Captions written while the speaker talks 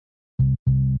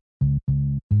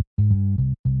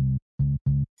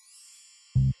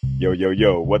Yo, yo,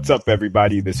 yo, what's up,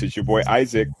 everybody? This is your boy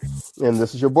Isaac. And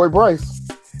this is your boy Bryce.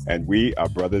 And we are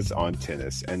brothers on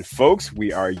tennis. And folks,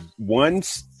 we are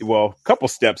couple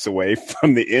steps away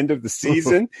from the end of the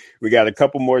season. We got a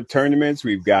couple more tournaments.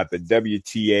 We've got the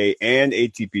WTA and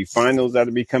ATP finals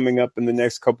that'll be coming up in the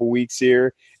next couple weeks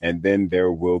here. And then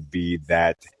there will be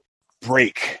that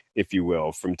break, if you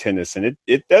will, from tennis. And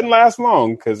it doesn't last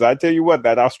long because I tell you what,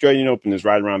 that Australian Open is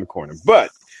right around the corner.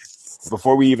 But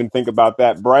before we even think about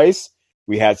that, Bryce,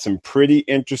 we had some pretty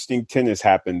interesting tennis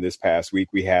happen this past week.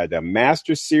 We had a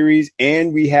Masters Series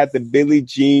and we had the Billie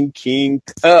Jean King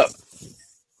Cup.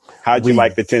 How'd you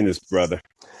like the tennis, brother?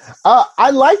 I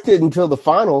liked it until the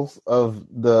finals of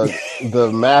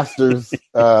the Masters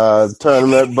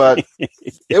tournament, but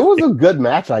it was a good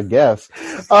match, I guess.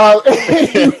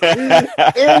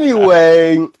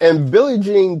 Anyway, and Billie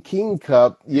Jean King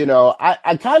Cup, you know,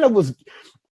 I kind of was.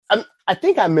 I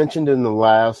think I mentioned in the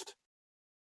last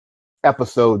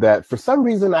episode that for some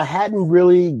reason I hadn't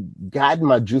really gotten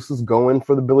my juices going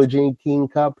for the Billie Jean King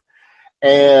Cup.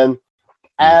 And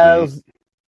as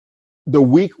the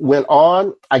week went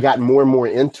on, I got more and more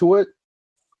into it.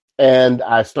 And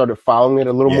I started following it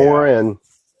a little more. And,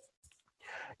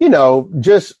 you know,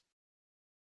 just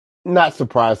not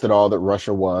surprised at all that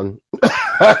Russia won.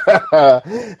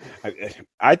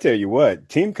 I tell you what,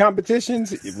 team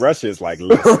competitions, Russia is like,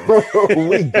 listen.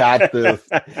 We got this.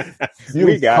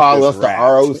 You call us the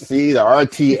ROC, the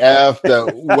RTF,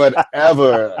 the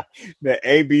whatever. The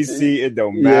ABC, it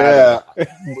don't matter. Yeah.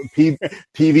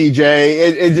 PVJ,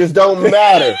 it just don't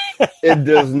matter. It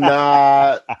does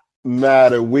not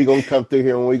matter. We gonna come through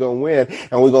here and we gonna win.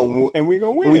 And we gonna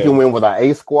win. We can win with our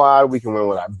A squad. We can win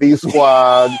with our B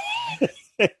squad.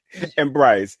 And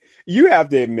Bryce, you have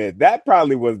to admit that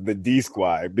probably was the D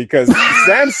squad because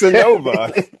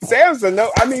Samsonova,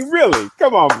 I mean, really,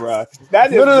 come on, bro.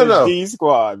 That is the D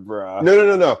squad, bro.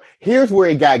 No. Here's where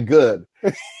it got good.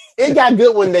 It got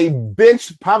good when they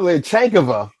benched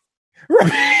Pavlyuchenkova.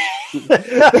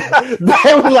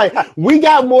 They were like, we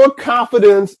got more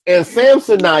confidence in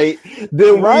Samsonite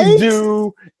than we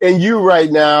do in you right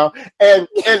now. And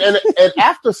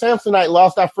after Samsonite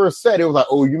lost our first set, it was like,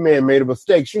 oh, you may have made a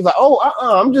mistake. She was like,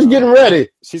 I'm just getting ready.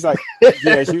 She's like,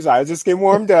 she was like, I was just getting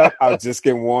warmed up.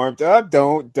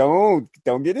 Don't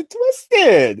get it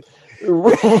twisted.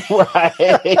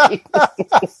 Right.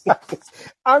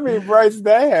 I mean, Bryce,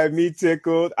 that had me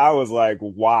tickled. I was like,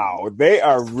 wow, they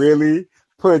are really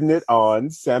putting it on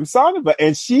Samsonova.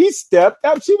 And she stepped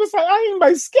up. She was like, I ain't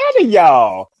like scared of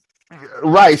y'all.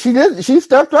 Right. She did. She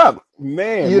stepped up.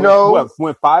 Man,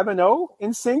 went 5-0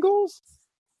 in singles?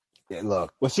 Yeah,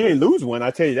 look. Well, she didn't lose one, I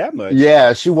tell you that much.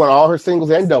 Yeah, she won all her singles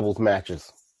and doubles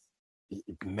matches.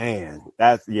 Man,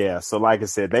 so like I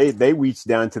said, they reached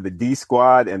down to the D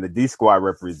squad and the D squad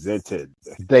represented.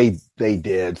 They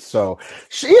did. So,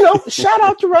 shout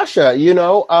out to Russia,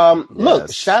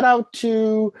 look, shout out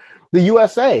to the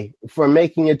USA for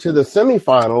making it to the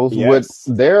semifinals with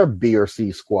their B or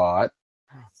C squad.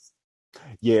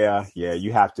 Yeah,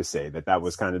 you have to say that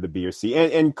was kind of the B or C.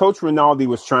 And Coach Rinaldi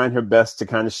was trying her best to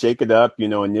kind of shake it up. You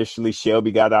know, initially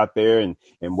Shelby got out there and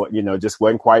what, just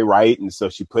wasn't quite right. And so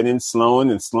she put in Sloane,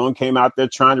 and Sloane came out there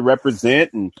trying to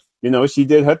represent. And, she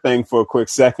did her thing for a quick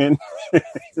second.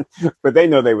 But they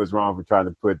know they was wrong for trying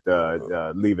to put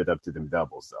leave it up to them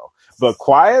doubles, though. But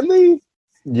quietly,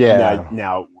 now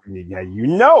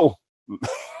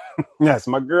that's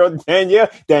my girl Danielle.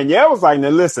 Danielle was like, now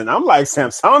listen, I'm like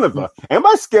Samsonova. Am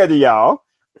I scared of y'all?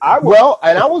 I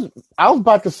was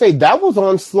about to say that was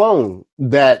on Sloane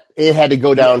that it had to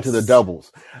go down to the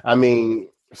doubles. I mean,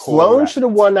 Sloane should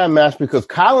have won that match because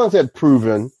Collins had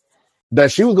proven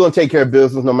that she was going to take care of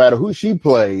business no matter who she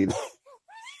played.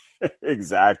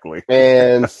 Exactly.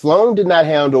 And Sloane did not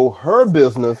handle her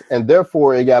business, and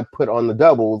therefore it got put on the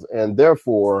doubles, and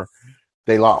therefore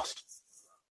they lost.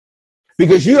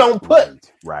 Because you don't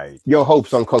put your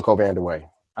hopes on Coco Vandeweghe.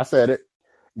 I said it.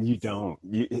 You don't.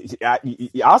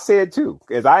 I'll say it too,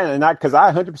 because I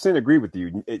 100% agree with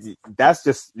you. That's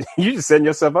just you just setting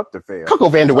yourself up to fail. Coco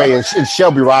Vandeweghe and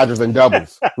Shelby Rogers in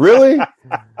doubles. Really?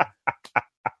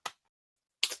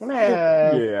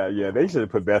 Man. Yeah. They should have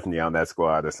put Bethany on that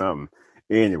squad or something.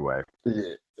 Anyway.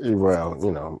 Yeah.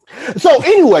 Well, So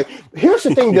anyway, here's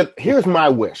the thing here's my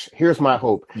wish. Here's my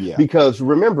hope. Yeah. Because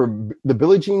remember, the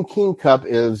Billie Jean King Cup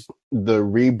is the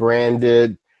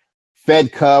rebranded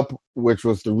Fed Cup, which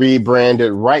was the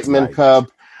rebranded Reitman Cup.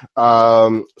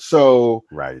 So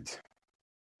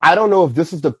I don't know if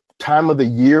this is the time of the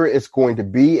year it's going to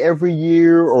be every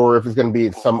year or if it's going to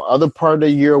be some other part of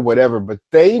the year or whatever, but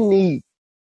they need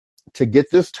to get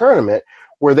this tournament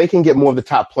where they can get more of the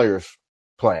top players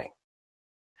playing.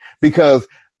 because,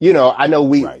 I know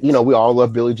Right. we all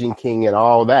love Billie Jean King and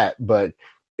all that, but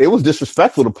it was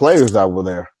disrespectful to players that were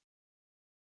there.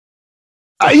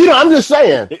 I'm just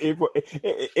saying. It was,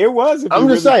 if you I'm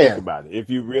just really think saying. about it. If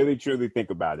you really truly think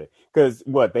about it, because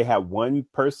they had one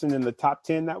person in the top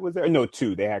 10 that was there. No,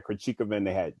 two. They had Krejcikova and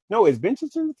is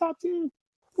Bencic in the top 10?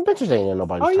 Bencic ain't in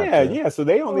nobody's Oh top yeah, 10. yeah. So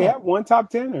they only had one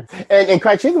top 10er. And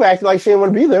Krejcikova acted like she didn't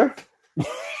want to be there.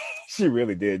 She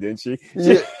really did, didn't she?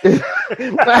 Yeah.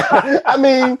 I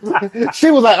mean,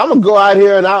 she was like, "I'm gonna go out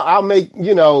here and I'll make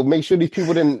sure these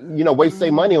people didn't waste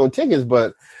their money on tickets."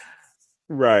 But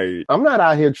right, I'm not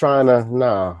out here trying to.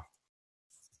 No.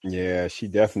 Yeah, she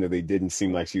definitely didn't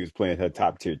seem like she was playing her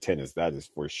top tier tennis. That is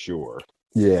for sure.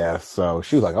 Yeah. So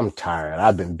she was like, "I'm tired.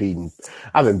 I've been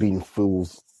beating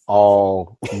fools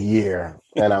all year,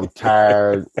 and I'm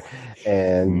tired.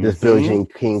 And this Billie Jean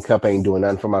King Cup ain't doing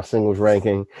nothing for my singles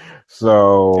ranking.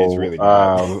 So it's really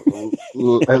not.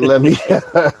 let me."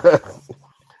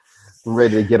 I'm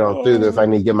ready to get on through this. I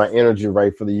need to get my energy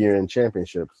right for the year-end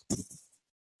championships.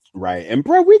 Right. And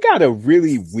bro, we got a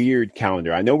really weird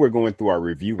calendar. I know we're going through our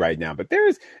review right now, but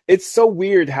it's so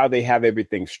weird how they have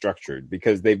everything structured,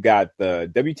 because they've got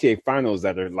the WTA finals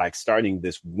that are like starting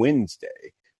this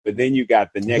Wednesday, but then you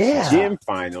got the next gen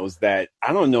finals that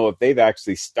I don't know if they've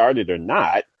actually started or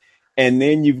not. And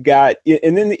then even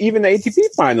the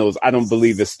ATP finals, I don't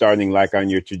believe is starting like on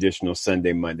your traditional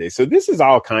Sunday, Monday. So this is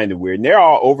all kind of weird. And they're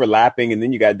all overlapping. And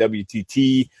then you got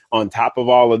WTT on top of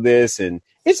all of this. And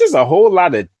it's just a whole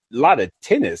lot of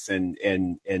tennis and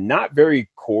not very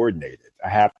coordinated, I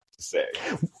have to say.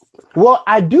 Well,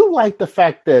 I do like the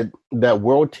fact that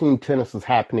World Team Tennis is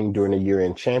happening during the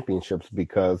year-end championships,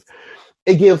 because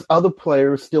it gives other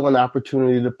players still an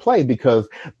opportunity to play, because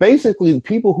basically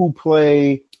people who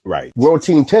play World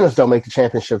Team Tennis don't make the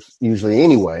championships usually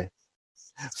anyway.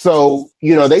 So,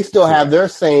 they still have their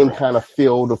same kind of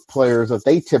field of players that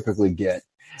they typically get.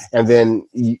 And then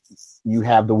you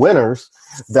have the winners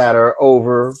that are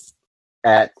over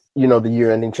at, the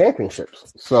year-ending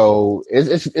championships. So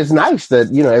it's nice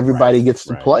that, everybody gets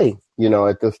to play,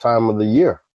 at this time of the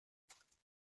year.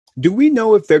 Do we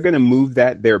know if they're going to move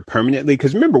that there permanently?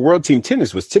 Because remember, World Team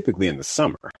Tennis was typically in the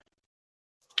summer.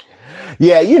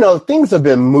 Yeah, things have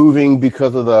been moving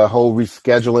because of the whole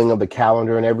rescheduling of the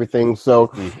calendar and everything.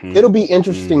 So it'll be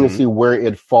interesting to see where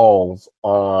it falls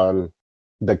on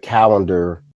the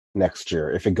calendar next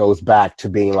year. If it goes back to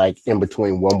being like in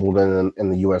between Wimbledon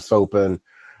and the US Open,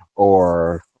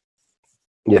 or,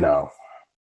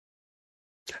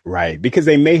 Right, because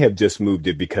they may have just moved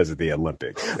it because of the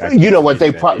Olympics.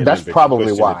 That's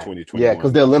probably why. Yeah,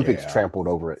 because the Olympics trampled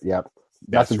over it. Yep.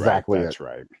 That's exactly it. That's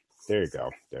right. There you go.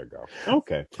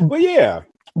 Okay. Well, yeah.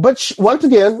 But once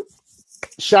again,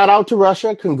 shout out to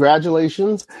Russia.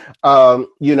 Congratulations. Shout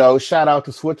out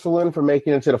to Switzerland for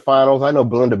making it to the finals. I know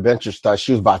Belinda Bencic thought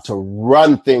she was about to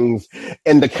run things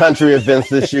in the country events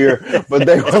this year, but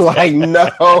they were like, no.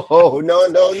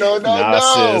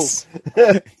 Sis.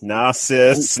 Nah,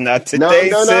 sis. Not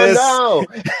today, sis. No.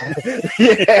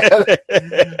 Yeah.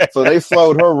 So they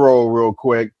slowed her roll real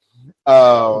quick.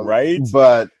 Right.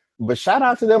 But shout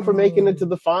out to them for making it to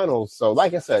the finals. So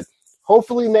like I said,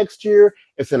 hopefully next year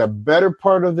it's in a better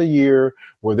part of the year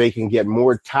where they can get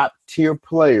more top tier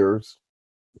players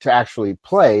to actually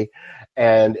play,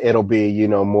 and it'll be,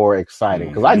 more exciting.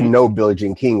 Because I know Billie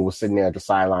Jean King was sitting there at the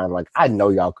sideline like, I know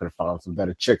y'all could have found some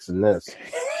better chicks than this.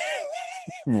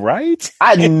 Right?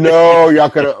 I know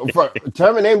y'all could have.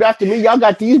 Tournament named after me, y'all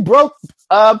got these broke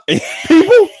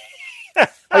people?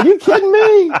 Are you kidding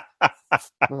me?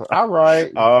 All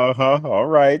right. All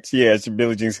right. Yeah, it's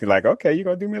Billie Jean's like, okay, you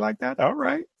gonna do me like that? All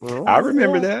right. I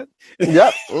remember that.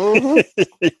 Yep.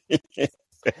 Mm-hmm.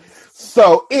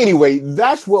 So anyway,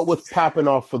 that's what was popping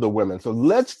off for the women. So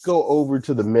let's go over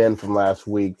to the men from last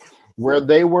week, where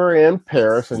they were in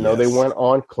Paris. I know they went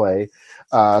on clay,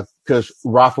 because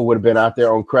Rafa would have been out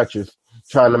there on crutches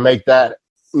trying to make that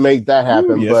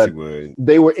happen. Ooh, yes, but he would.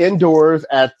 They were indoors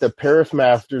at the Paris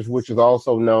Masters, which is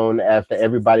also known as the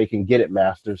Everybody Can Get It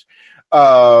Masters.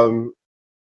 Because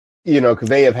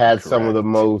they have had some of the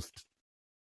most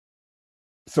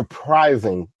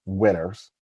surprising winners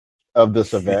of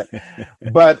this event.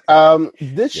 But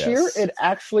this year it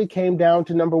actually came down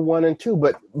to number 1 and 2.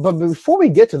 But before we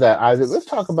get to that, Isaac, let's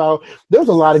talk about, there was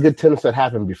a lot of good tennis that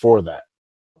happened before that.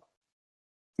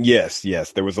 Yes.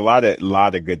 There was a lot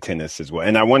of good tennis as well.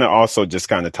 And I want to also just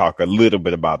kind of talk a little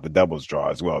bit about the doubles draw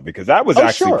as well, because that was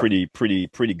actually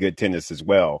pretty good tennis as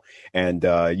well. And,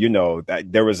 that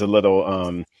there was a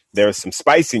little, there was some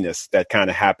spiciness that kind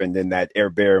of happened in that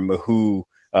Herbert Mahut,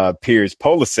 Piers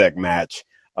Polasek match,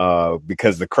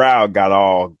 because the crowd got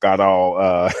all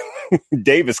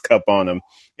Davis Cup on him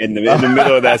in the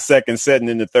middle of that second set and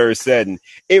in the third set, and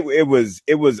it was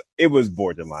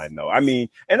borderline though. I mean,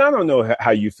 and I don't know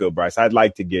how you feel, Bryce. I'd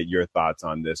like to get your thoughts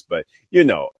on this, but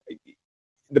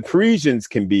the Parisians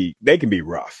can be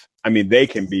rough. I mean, they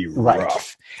can be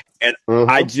rough, and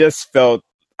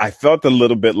I felt a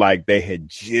little bit like they had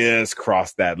just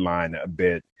crossed that line a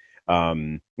bit.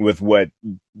 With what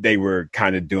they were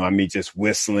kind of doing. I mean, just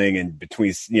whistling and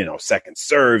between, second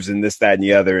serves and this, that, and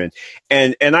the other.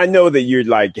 And I know that you're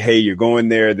like, hey, you're going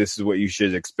there. This is what you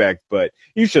should expect, but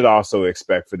you should also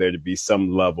expect for there to be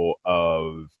some level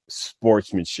of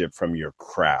sportsmanship from your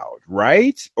crowd,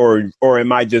 right? Or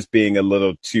am I just being a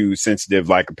little too sensitive,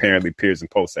 like apparently Piers and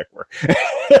Posek were?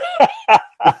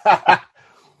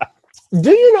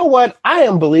 Do you know what?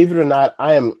 Believe it or not,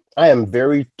 I am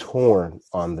very torn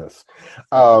on this.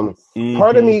 Part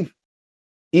of me,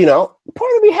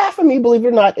 half of me, believe it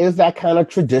or not, is that kind of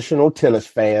traditional tennis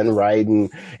fan, right? And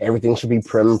everything should be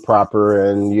prim and proper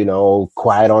and,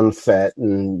 quiet on set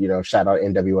and, shout out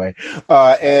NWA.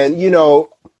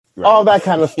 All that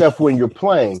kind of stuff when you're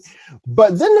playing.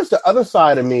 But then there's the other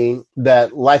side of me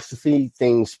that likes to see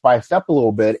things spiced up a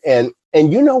little bit. And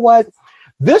you know what?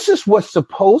 This is what's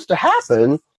supposed to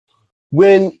happen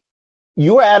when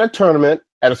you're at a tournament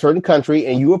at a certain country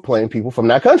and you are playing people from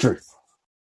that country.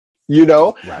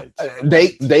 Right.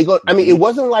 They go. I mean, it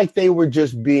wasn't like they were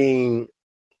just being,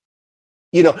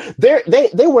 they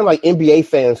weren't like NBA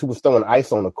fans who was throwing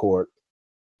ice on the court,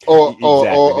 or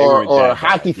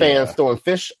hockey fans throwing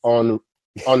fish on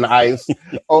the ice.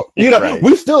 Or right.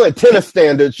 We still at tennis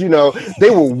standards.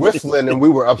 They were whistling and we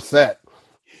were upset.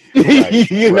 Right,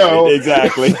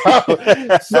 exactly.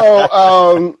 So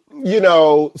I'm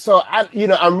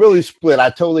really split. I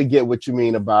totally get what you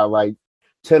mean about like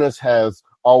tennis has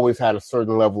always had a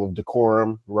certain level of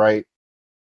decorum, right?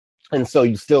 And so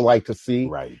you still like to see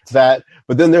that,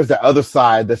 but then there's the other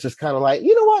side that's just kind of like,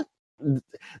 you know what?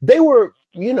 They were,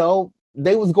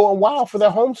 they was going wild for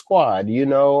their home squad,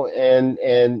 and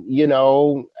as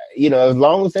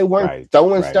long as they weren't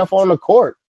throwing stuff on the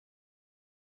court.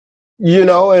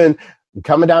 And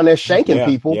coming down there shanking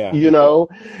people, and,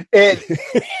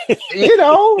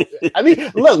 I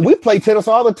mean, look, we play tennis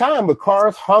all the time with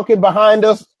cars honking behind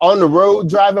us on the road,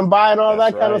 driving by and all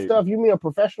that kind of stuff. You mean a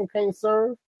professional can't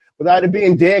serve without it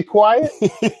being dead quiet?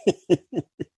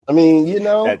 I mean,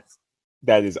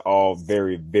 That is all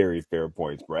very, very fair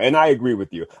points, bro. And I agree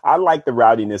with you. I like the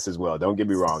rowdiness as well. Don't get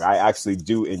me wrong. I actually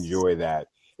do enjoy that.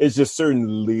 It's just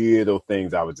certain little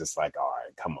things I was just like, all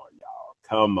right, come on, y'all.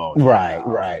 Come on.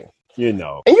 Right. And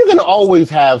you're going to always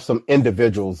have some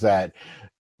individuals that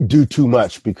do too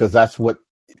much because that's what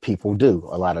people do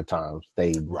a lot of times.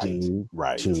 They do too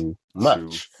much. Too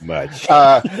much.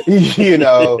 To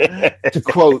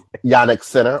quote Yannick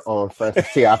Sinner on Francis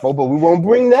Tiafoe, but we won't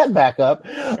bring that back up.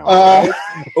 But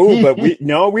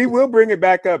we will bring it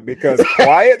back up because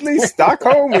quietly,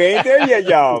 Stockholm, we ain't there yet,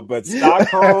 y'all. But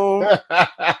Stockholm,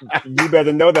 you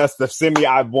better know that's the semi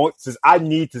I want to. I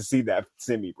need to see that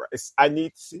semi, Bryce. I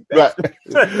need to see that.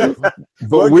 Right.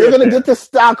 But we're going to get to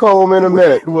Stockholm in a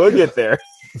minute. We'll get there.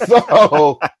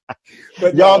 So,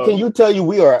 but y'all, can you tell you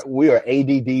we are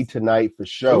ADD tonight for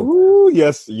sure? Ooh,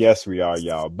 yes, we are,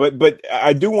 y'all. But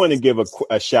I do want to give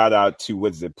a shout out to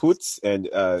Putz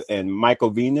and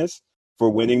Michael Venus for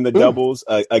winning the doubles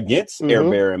against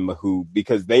Herbert and Mahou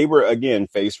because they were again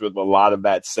faced with a lot of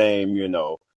that same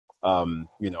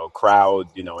crowd,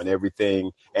 and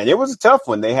everything. And it was a tough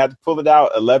one. They had to pull it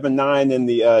out 11-9 in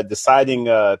the deciding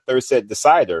third set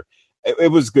decider.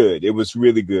 It was good. It was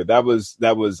really good. I was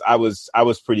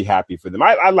pretty happy for them.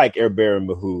 I like Herbert and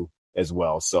Mahou as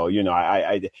well. So,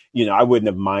 I wouldn't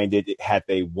have minded had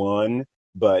they won,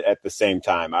 but at the same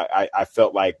time, I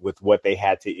felt like with what they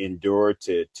had to endure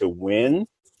to win,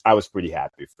 I was pretty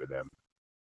happy for them.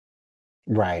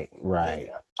 Right.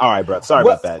 Yeah. All right, bro. Sorry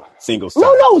about that. Singles.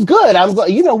 No, it was good. I'm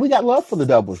glad. We got love for the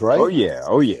doubles, right? Oh yeah.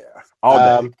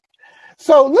 All day.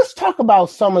 So let's talk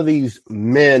about some of these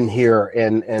men here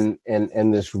in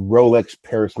this Rolex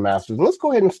Paris Masters. Let's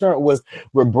go ahead and start with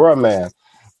Brumman.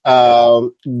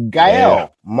 Gael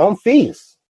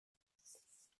Monfils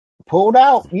pulled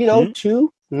out,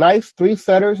 two nice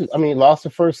 3-setters. I mean, lost the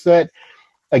first set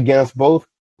against both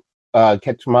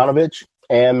Kecmanovic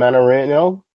and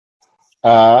Mannarino,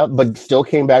 but still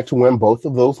came back to win both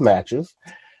of those matches.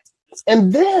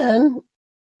 And then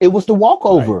it was the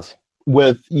walkover. Right.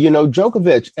 With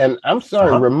Djokovic, and I'm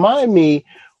sorry, remind me,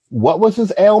 what was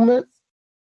his ailment?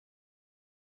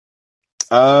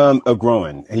 A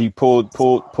groin. He pulled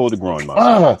a groin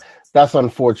muscle. That's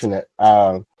unfortunate.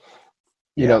 Not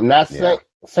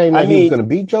saying I that he was mean, going to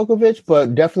beat Djokovic,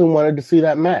 but definitely wanted to see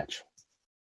that match.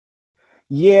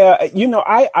 yeah,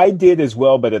 I did as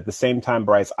well, but at the same time,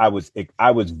 Bryce, I was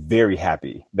very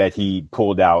happy that he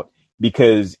pulled out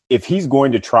because if he's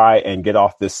going to try and get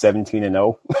off this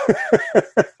 17-0,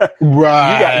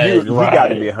 Right, he got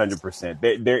to be right.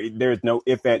 100%. There's no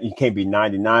if and he can't be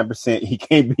 99%. He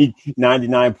can't be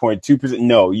 99.2%.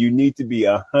 No, you need to be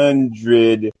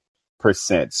 100%.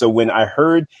 So when I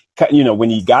heard, when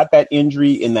he got that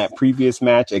injury in that previous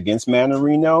match against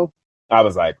Manarino, I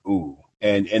was like, ooh.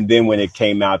 And then when it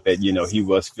came out that, he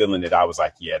was feeling it, I was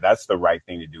like, yeah, that's the right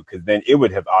thing to do. Cause then it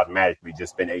would have automatically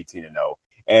just been 18-0.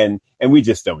 And we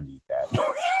just don't need that.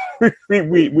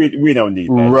 we don't need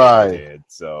that head to Right. head.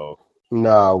 So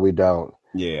No, we don't.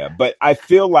 yeah, but I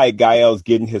feel like Gael's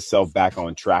getting himself back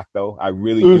on track though. I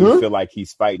really do Mm-hmm. feel like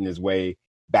he's fighting his way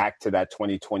back to that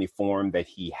 2020 form that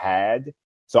he had.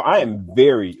 So I am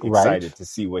very Right. excited to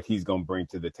see what he's going to bring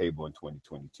to the table in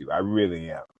 2022. I really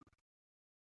am.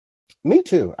 Me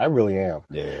too. I really am.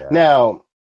 Yeah. Now,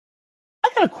 I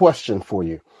got a question for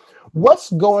you. What's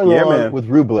going Yeah, on man. with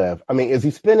Rublev? I mean, is he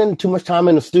spending too much time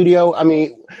in the studio? I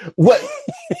mean, what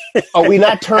are we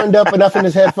not turned up enough in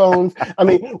his headphones? I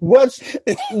mean, what's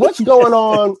going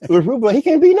on with Rublev? He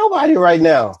can't beat nobody right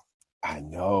now. I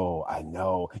know. I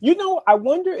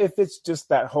wonder if it's just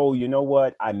that whole,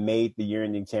 I made the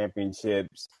year-ending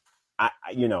championships.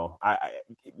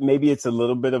 Maybe it's a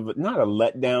little bit of not a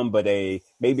letdown, but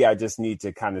maybe I just need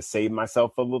to kind of save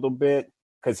myself a little bit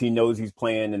because he knows he's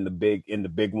playing in the big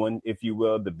one, if you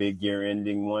will, the big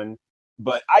year-ending one.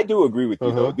 But I do agree with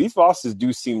you though; these losses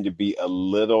do seem to be a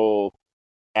little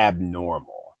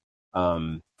abnormal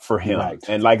for him. Right.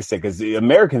 And like I said, because the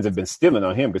Americans have been stealing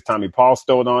on him because Tommy Paul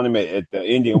stole on him at the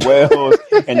Indian Wells,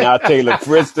 and now Taylor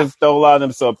Fritz stole on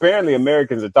him. So apparently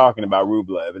Americans are talking about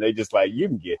Rublev, and they just like, you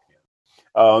can get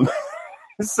him.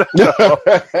 So,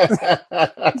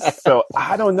 so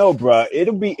I don't know, bro.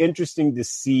 It'll be interesting to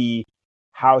see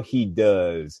how he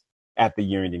does at the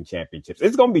year-ending championships.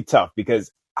 It's going to be tough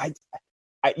because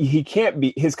he can't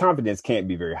be, his confidence can't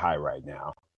be very high right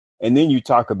now. And then you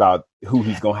talk about who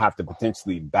he's going to have to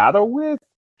potentially battle with.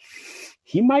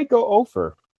 He might go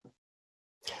over.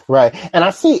 Right. And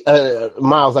I see,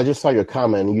 Miles, I just saw your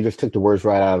comment and you just took the words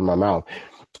right out of my mouth.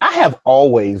 I have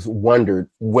always wondered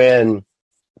when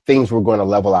things were going to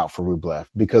level out for Rublev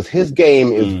because his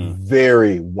game is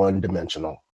very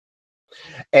one-dimensional.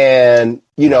 And,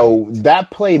 that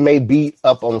play may beat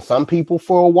up on some people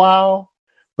for a while,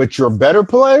 but your better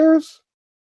players,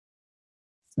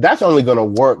 that's only going to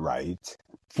work right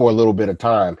for a little bit of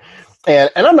time. And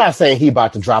I'm not saying he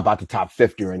about to drop out the top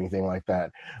 50 or anything like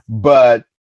that, but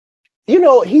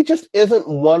he just isn't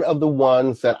one of the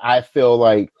ones that I feel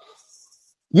like,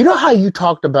 how you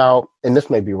talked about, and this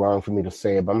may be wrong for me to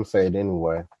say it, but I'm going to say it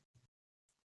anyway.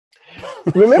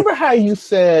 Remember how you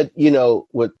said,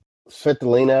 with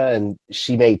Svitolina and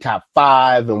she made top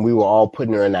 5 and we were all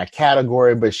putting her in that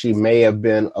category, but she may have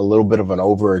been a little bit of an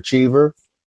overachiever?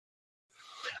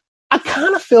 I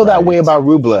kind of feel that way about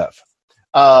Rublev.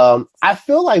 I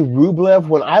feel like Rublev,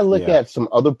 when I look at some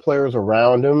other players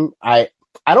around him, I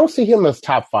don't see him as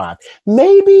top 5,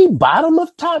 maybe bottom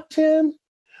of top 10,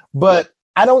 but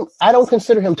I don't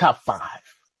consider him top 5.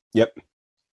 Yep.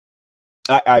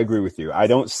 I agree with you. I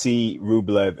don't see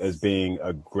Rublev as being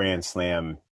a Grand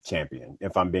Slam champion,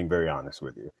 if I'm being very honest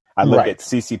with you. I look at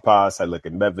Tsitsipas, I look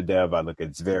at Medvedev, I look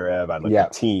at Zverev, I look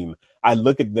at Team. I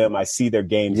look at them, I see their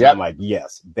games, and I'm like,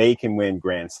 yes, they can win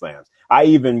Grand Slams. I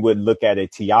even would look at a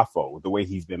Tiafoe, the way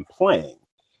he's been playing,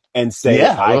 and say,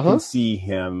 I can see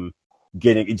him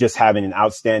having an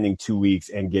outstanding 2 weeks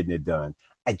and getting it done.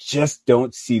 I just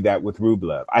don't see that with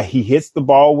Rublev. He hits the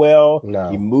ball well. No.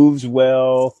 He moves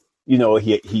well.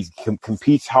 He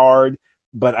competes hard,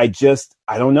 but I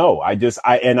don't know.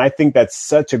 And I think that's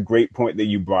such a great point that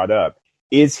you brought up.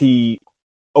 Is he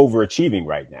overachieving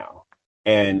right now?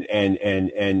 And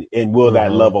will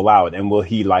that level out? And will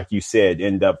he, like you said,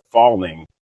 end up falling,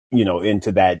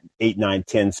 into that 8, 9,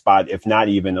 10 spot, if not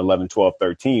even 11, 12,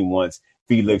 13 once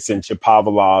Felix and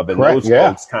Shapovalov and those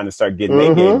folks kind of start getting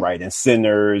their game right, and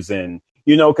Sinners and,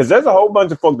 because there's a whole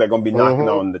bunch of folks that are going to be knocking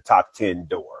on the top 10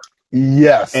 door.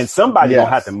 Yes. And somebody's going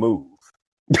to have to move.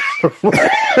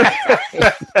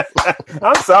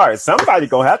 I'm sorry. Somebody's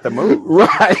going to have to move.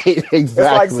 Right. Exactly. It's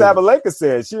like Sabalenka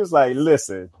said. She was like,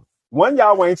 listen, one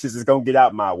y'all wenches is going to get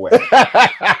out my way.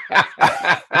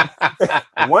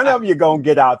 One of you going to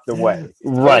get out the way.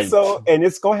 Right. And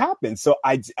it's going to happen. So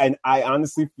I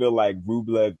honestly feel like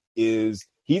Rublev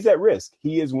he's at risk.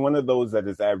 He is one of those that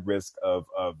is at risk of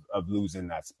losing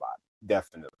that spot.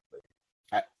 Definitely.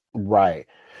 Right.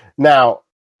 Now,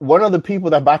 one of the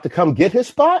people that about to come get his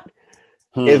spot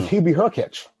is Hubie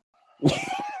Hurkacz.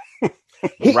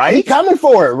 He coming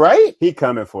for it, right? He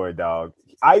coming for it, dog.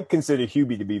 I consider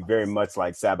Hubie to be very much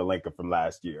like Sabalenka from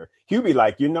last year. Hubie,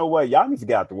 like, you know what? Y'all need to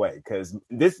get out the way because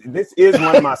this is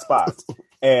one of my spots.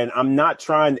 And I'm not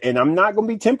trying, and I'm not going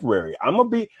to be temporary.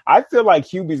 I feel like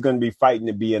Hubie's going to be fighting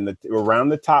to be around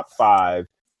the top 5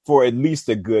 for at least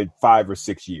a good 5 or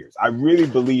 6 years. I really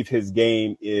believe his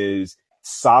game is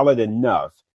solid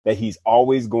enough that he's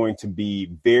always going to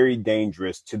be very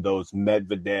dangerous to those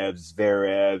Medvedevs,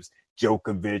 Zverevs,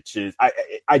 Djokovic's.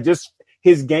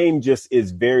 His game just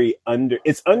is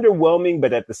it's underwhelming,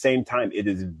 but at the same time, it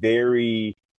is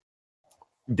very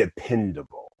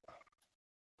dependable.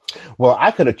 Well,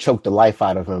 I could have choked the life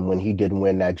out of him when he didn't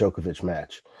win that Djokovic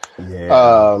match.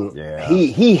 Yeah.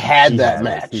 He had that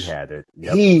match. He had it.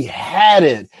 Yep. He had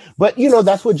it. But,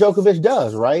 that's what Djokovic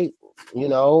does, right? He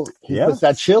puts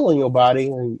that chill in your body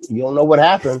and you don't know what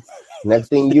happened. Next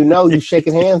thing you know, you're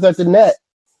shaking hands at the net.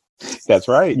 That's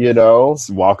right. It's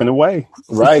walking away.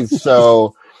 Right.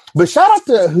 So, but shout out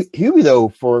to Hubie, though,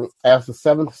 for as the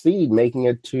 7th seed making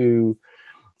it to,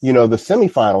 the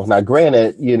semifinals. Now,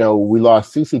 granted, we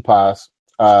lost Tsitsipas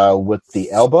with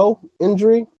the elbow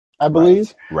injury, I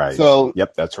believe. Right. So,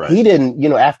 yep, that's right. He didn't,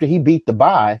 after he beat the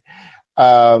bye,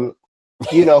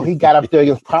 he got up there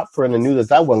against Popfrin and knew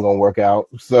that wasn't going to work out.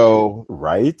 So,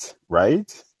 right.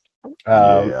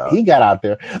 He got out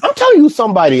there. I'm telling you,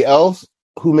 somebody else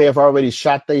who may have already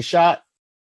shot their shot.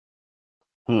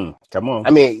 Come on.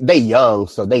 I mean, they young,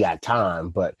 so they got time.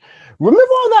 But remember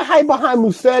all that hype behind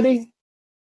Musetti?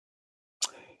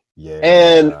 Yeah.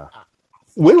 And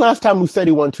when last time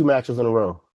Musetti won 2 matches in a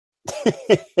row?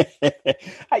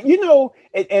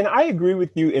 And I agree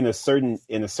with you in a certain.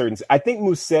 I think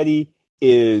Musetti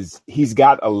he's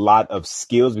got a lot of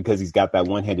skills because he's got that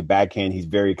one-handed backhand. He's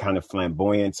very kind of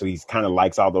flamboyant, so he's kind of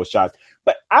likes all those shots.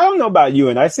 But I don't know about you,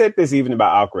 and I said this even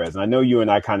about Alcaraz, and I know you and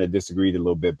I kind of disagreed a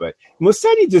little bit, but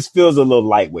Musetti just feels a little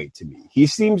lightweight to me. He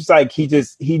seems like he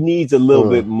needs a little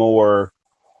bit more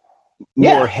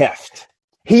heft.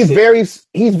 He's very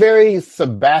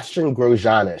Sebastian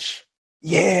Grosjean-ish.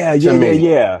 Yeah,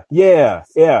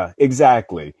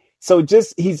 exactly. So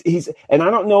just he's and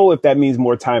I don't know if that means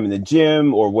more time in the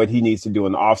gym or what he needs to do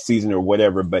in the off season or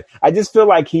whatever, but I just feel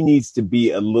like he needs to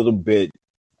be a little bit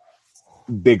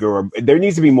bigger. Or there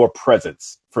needs to be more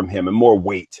presence from him and more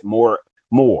weight, more.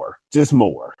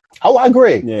 Oh, I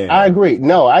agree. Yeah. I agree.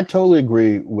 No, I totally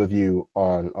agree with you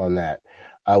on that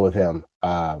with him.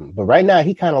 But right now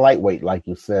he kind of lightweight, like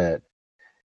you said.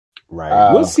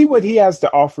 Right. We'll see what he has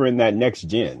to offer in that next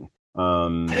gen.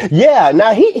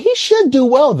 Now he should do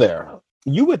well there.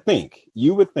 You would think.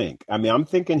 I mean, I'm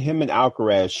thinking him and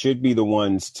Alcaraz should be the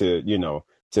ones to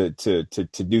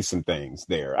do some things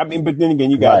there. I mean, but then again,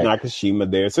 you got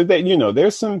Nakashima there, so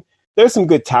that there's some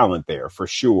good talent there for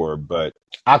sure. But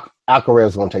Alcaraz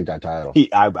is going to take that title.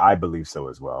 I believe so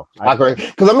as well. Because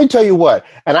let me tell you what,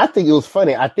 and I think it was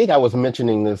funny. I think I was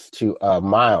mentioning this to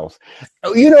Miles.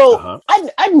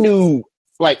 I knew.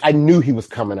 Like, I knew he was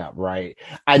coming up, right?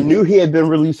 I knew he had been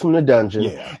released from the dungeon,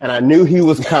 and I knew he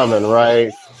was coming,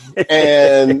 right?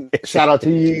 And shout out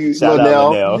to you,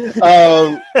 Linnell.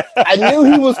 I knew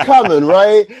he was coming,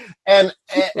 right? And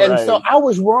so I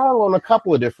was wrong on a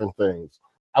couple of different things.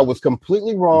 I was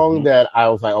completely wrong that I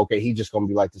was like, okay, he's just going to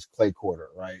be like this Clay Quarter,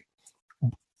 right?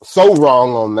 So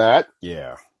wrong on that.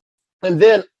 Yeah. And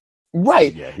then,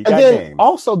 right. Yeah, and then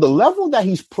also the level that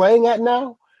he's playing at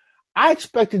now, I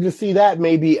expected to see that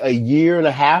maybe a year and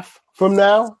a half from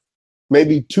now,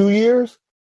 maybe 2 years.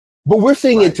 But we're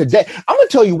seeing it today. I'm going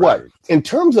to tell you what, in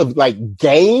terms of like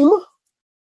game,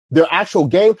 their actual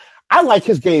game, I like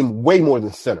his game way more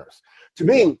than Sinner's. To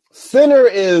me, Sinner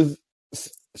is,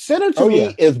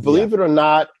 believe it or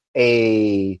not,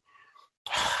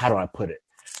 how do I put it?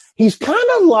 He's kind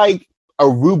of like a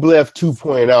Rublev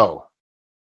 2.0.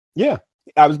 Yeah.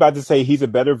 I was about to say he's a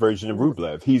better version of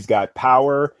Rublev. He's got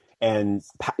power and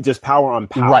just power on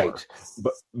power. Right.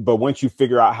 But once you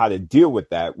figure out how to deal with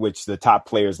that, which the top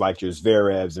players like your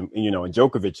Zverevs and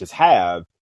Djokovic's have,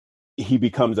 he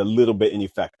becomes a little bit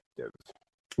ineffective.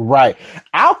 Right.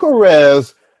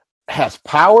 Alcaraz has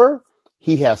power.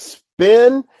 He has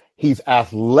spin. He's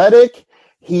athletic.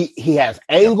 He has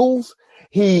angles.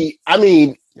 He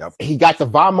got the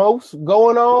vamos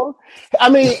going on. I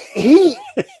mean,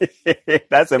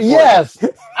 that's important. Yes,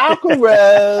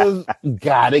 Alcaraz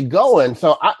got it going.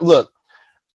 So I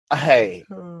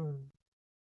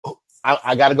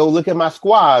got to go look at my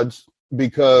squads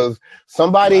because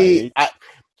somebody,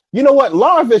 you know what?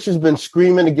 Larovich has been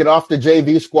screaming to get off the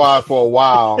JV squad for a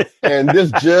while, and this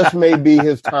just may be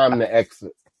his time to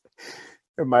exit.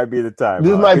 It might be the time.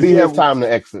 This might be his time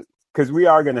to exit. Because we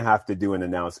are going to have to do an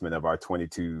announcement of our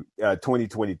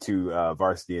 2022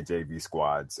 varsity and JV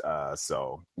squads.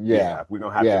 So, yeah, we're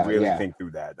going to have to really think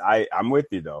through that. I'm with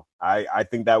you, though. I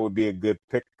think that would be a good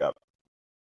pickup.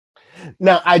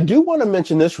 Now, I do want to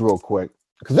mention this real quick,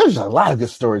 because there's a lot of good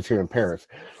stories here in Paris.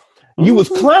 You was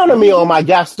clowning me on my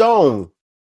Gaston.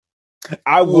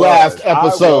 Last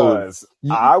episode.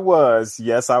 I was.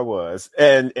 Yes, I was.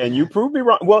 And you proved me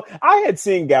wrong. Well, I had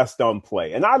seen Gaston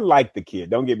play, and I like the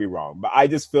kid. Don't get me wrong. But I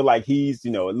just feel like he's, a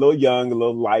little young, a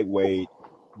little lightweight.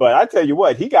 But I tell you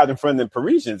what, he got in front of the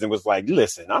Parisians and was like,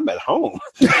 listen, I'm at home.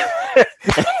 And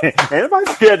if I'm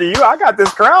scared of you, I got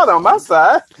this crowd on my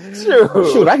side.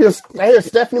 Shoot, I hear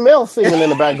Stephanie Mel singing in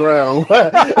the background.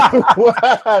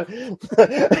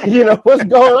 What's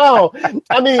going on?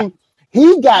 I mean,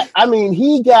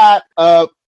 he got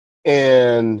up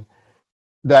and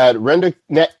that render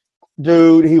net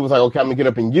dude, he was like, okay, I'm gonna get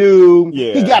up in you.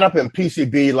 Yeah. He got up in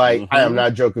PCB like, I am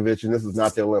not Djokovic and this is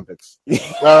not the Olympics.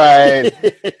 All right.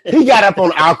 He got up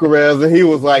on Alcaraz and he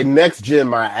was like, next gen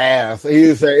my ass.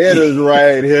 He said, it is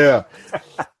right here.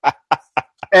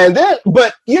 And then,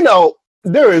 but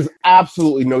there is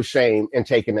absolutely no shame in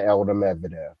taking the L to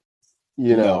Medvedev.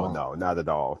 No, not at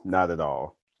all. Not at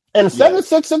all. And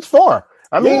 7-6, 6-4.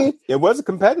 I mean, it wasn't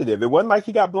competitive. It wasn't like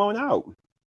he got blown out.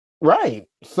 Right.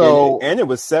 So and it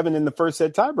was 7 in the first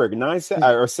set tiebreaker,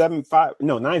 9-7 or 7-5.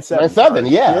 No, 9-7.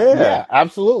 9-7. Yeah,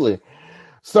 absolutely.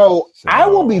 So I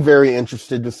will be very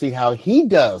interested to see how he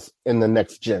does in the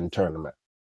next gen tournament.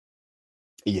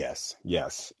 Yes.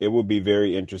 It will be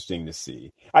very interesting to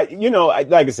see. Like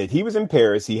I said, he was in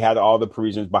Paris. He had all the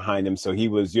Parisians behind him, so he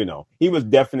was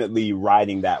definitely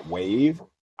riding that wave.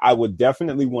 I would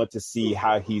definitely want to see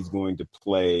how he's going to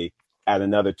play at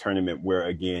another tournament where,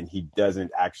 again, he doesn't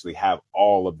actually have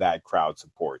all of that crowd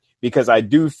support, because I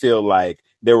do feel like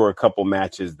there were a couple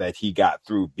matches that he got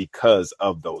through because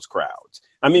of those crowds.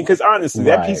 I mean, because honestly,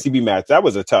 that PCB match, that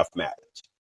was a tough match.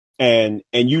 And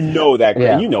that,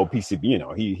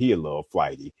 PCB, he a little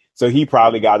flighty. So he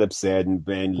probably got upset and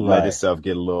let himself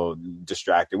get a little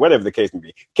distracted, whatever the case may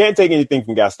be. Can't take anything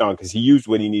from Gaston because he used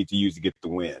what he needed to use to get the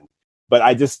win. But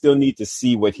I just still need to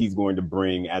see what he's going to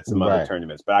bring at some other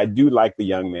tournaments. But I do like the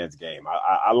young man's game.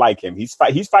 I like him. He's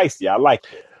feisty. I like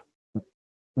it.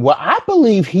 Well, I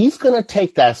believe he's going to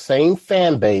take that same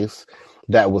fan base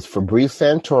that was Fabrice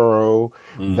Santoro,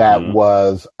 that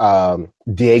was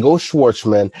Diego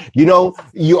Schwartzman.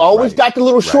 You always got the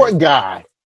little short guy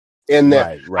in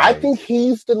there. I think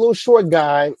he's the little short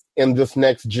guy in this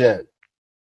next gen.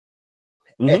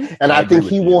 And I think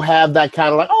he will have that kind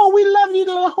of like, oh, we love you,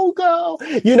 little Hugo.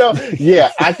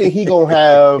 I think he gonna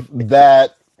have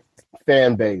that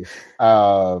fan base.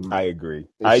 I agree.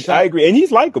 I agree, and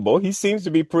he's likable. He seems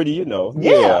to be pretty,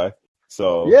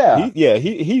 So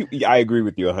he. I agree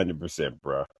with you 100%,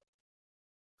 bro.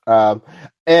 And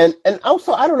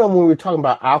also, I don't know, when we were talking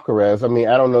about Alcaraz, I mean,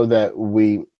 I don't know that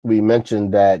we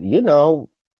mentioned that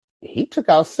he took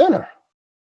out Sinner.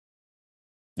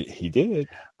 He did.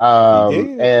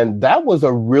 And that was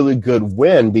a really good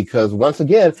win because, once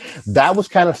again, that was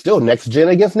kind of still next gen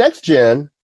against next gen.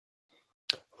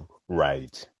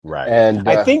 Right. And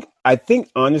I think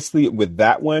honestly with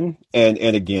that one, and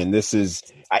again, this is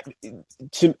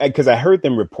because I heard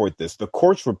them report this, the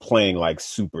courts were playing like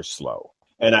super slow.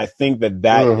 And I think that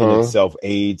in itself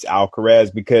aids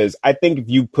Alcaraz, because I think if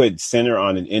you put Sinner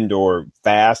on an indoor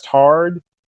fast hard,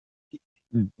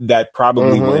 that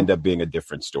probably will end up being a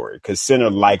different story, because Sinner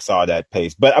likes all that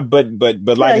pace. But like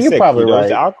I said,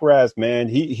 Alcaraz, man,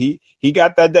 he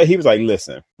got that. He was like,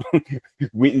 listen,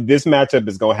 this matchup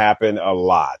is going to happen a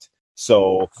lot.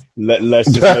 So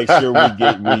let's just make sure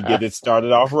we get it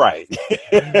started off right.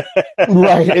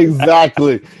 Right,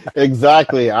 exactly.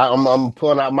 I'm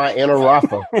pulling out my inner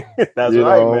Rafa. That's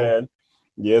right, man.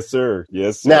 Yes, sir.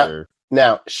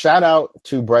 Now, shout out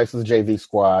to Bryce's JV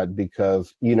squad,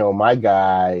 because my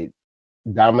guy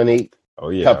Dominique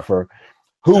Kupfer,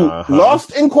 who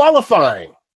lost in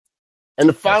qualifying, in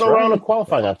the final round of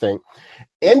qualifying, I think,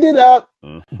 ended up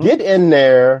get in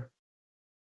there,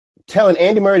 telling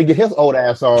Andy Murray to get his old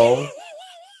ass on.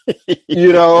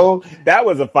 That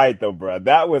was a fight, though, bro.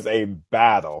 That was a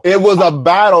battle. It was a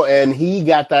battle, and he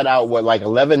got that out,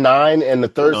 11-9 in the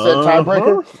third set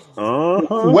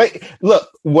tiebreaker? Wait, look,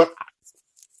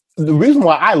 the reason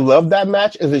why I love that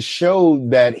match is it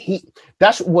showed that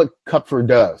that's what Kupfer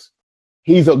does.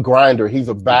 He's a grinder. He's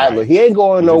a battler. Right. He ain't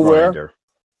going nowhere.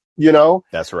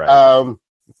 That's right.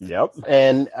 Yep.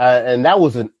 And that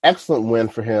was an excellent win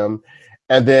for him.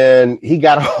 And then he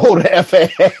got a hold of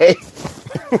FAA.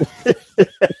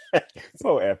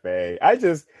 Poor FA.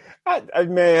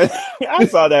 Man, I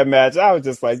saw that match. I was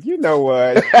just like, you know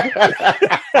what?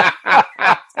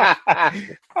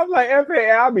 I'm like, FA,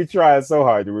 I'll be trying so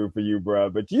hard to root for you, bro.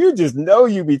 But you just know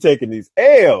you be taking these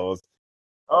L's.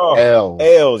 Oh, L's.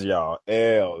 L's, y'all.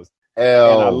 L's. And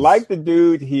I L's. like the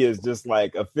dude. He is just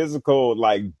like a physical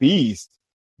like beast,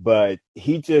 but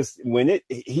he just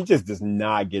does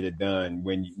not get it done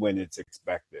when it's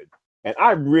expected. And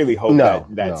I really hope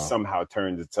that somehow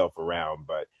turns itself around.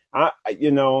 But I'm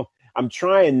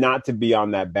trying not to be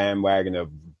on that bandwagon of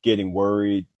getting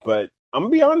worried, but I'm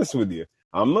gonna be honest with you.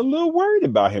 I'm a little worried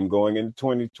about him going into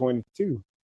 2022.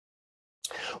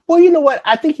 Well, you know what?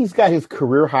 I think he's got his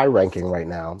career high ranking right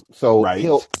now, so Right.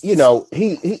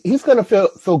 he's going to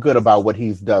feel good about what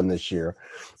he's done this year,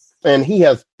 and he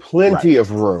has plenty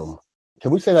of room.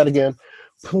 Can we say that again?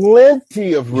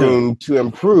 Plenty of room to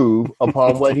improve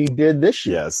upon what he did this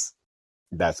year. Yes,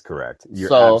 that's correct.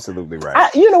 You're absolutely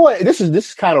right. You know what? This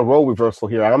is kind of role reversal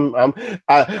here. I'm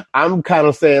kind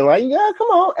of saying like, yeah, come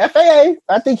on, FAA.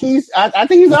 I think he's all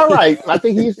right.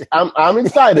 I'm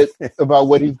excited about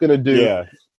what he's going to do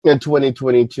in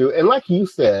 2022. And like you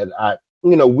said,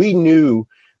 we knew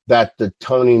that the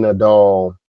Tony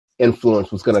Nadal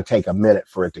influence was going to take a minute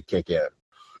for it to kick in.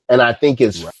 And I think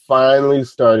it's finally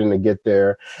starting to get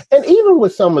there. And even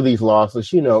with some of these losses,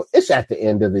 it's at the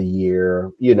end of the year.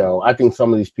 I think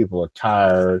some of these people are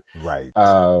tired. Right.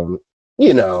 Yeah.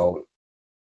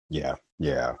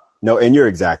 No, and you're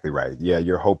exactly right. Yeah,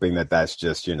 you're hoping that's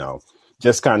just,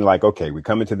 just kind of like, okay, we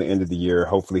come into the end of the year.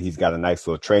 Hopefully he's got a nice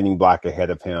little training block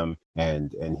ahead of him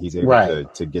and he's able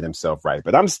to get himself right.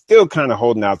 But I'm still kind of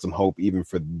holding out some hope even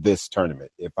for this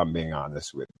tournament, if I'm being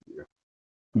honest with you.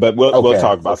 But we'll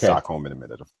talk about Stockholm in a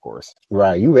minute, of course.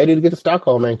 Right. You ready to get to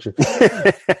Stockholm, ain't you?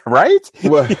 Right?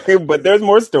 Well, but there's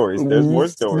more stories.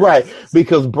 Right.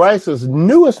 Because Bryce's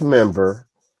newest member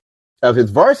of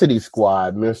his varsity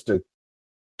squad, Mr.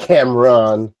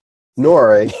 Cameron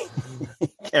Norrie.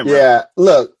 Yeah.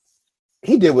 Look,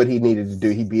 he did what he needed to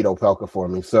do. He beat Opelka for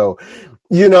me. So,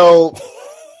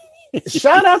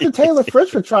 shout out to Taylor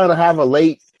Fritz for trying to have a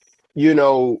late,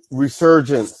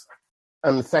 resurgence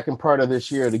in the second part of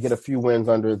this year to get a few wins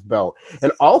under his belt,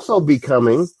 and also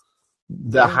becoming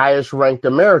the highest ranked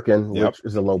American, which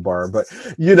is a low bar, but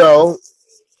he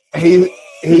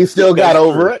still got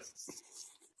over it.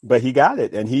 But he got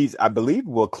it, and I believe,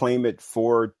 will claim it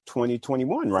for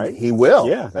 2021, right? He will.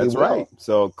 Yeah, that's right.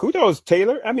 So kudos,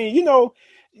 Taylor. I mean,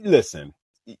 listen,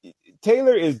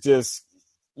 Taylor is just,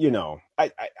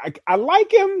 I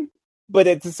like him. But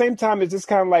at the same time, it's just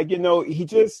kind of like, he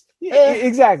just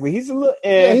exactly. He's a little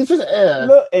he's just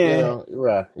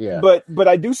right, yeah. But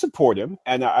I do support him,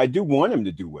 and I do want him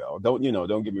to do well. Don't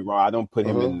get me wrong. I don't put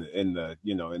him in the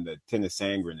tennis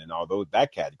sangren and all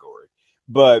that category.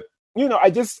 But I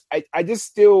just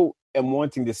still am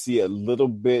wanting to see a little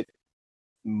bit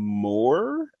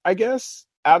more, I guess,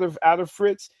 out of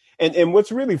Fritz. And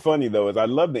what's really funny, though, is I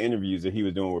love the interviews that he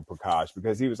was doing with Prakash,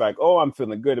 because he was like, oh, I'm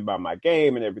feeling good about my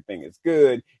game and everything is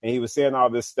good. And he was saying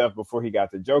all this stuff before he got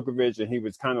to Djokovic. And he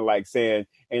was kind of like saying,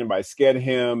 ain't nobody scared of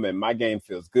him. And my game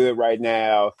feels good right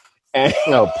now. And,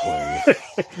 please.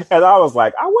 And I was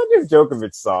like, I wonder if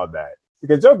Djokovic saw that.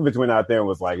 Because Djokovic went out there and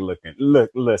was like, listen,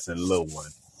 little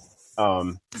one,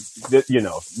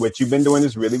 what you've been doing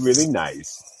is really, really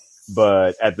nice.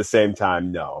 But at the same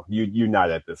time, no, you're not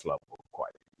at this level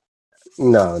quite.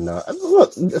 No.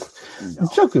 Look,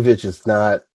 Djokovic is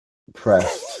not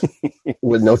pressed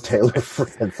with no Taylor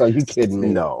Fritz. Are you kidding me?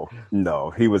 No,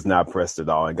 he was not pressed at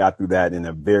all and got through that in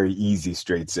a very easy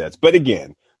straight sets. But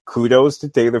again, kudos to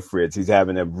Taylor Fritz. He's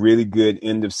having a really good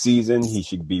end of season. He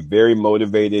should be very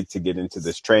motivated to get into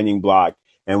this training block,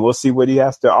 and we'll see what he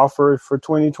has to offer for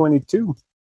 2022.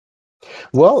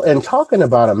 Well, and talking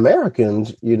about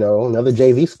Americans, another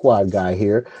JV squad guy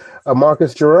here,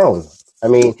 Marcus Giron. I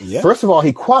mean, First of all,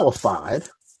 he qualified.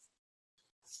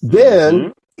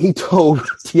 Then he told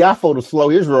Tiafoe to slow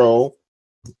his roll.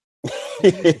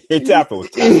 Tiafoe.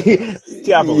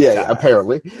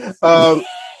 Apparently.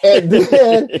 And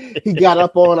then he got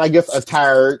up on, I guess, a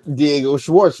tired Diego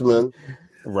Schwartzman.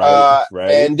 Right.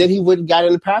 And then he went and got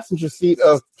in the passenger seat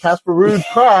of Casper Ruud's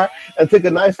car and took a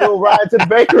nice little ride to the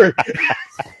bakery.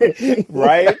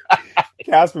 Right?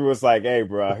 Casper was like, hey,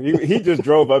 bro. He just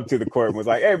drove up to the court and was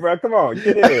like, hey, bro, come on,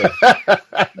 get in.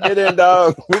 Get in,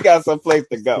 dog. We got someplace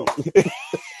to go.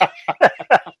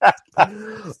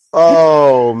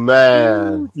 Oh,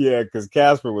 man. Yeah, because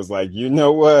Casper was like, you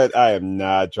know what? I am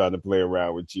not trying to play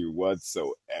around with you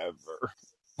whatsoever.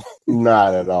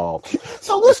 Not at all.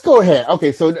 So let's go ahead.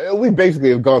 Okay, so we basically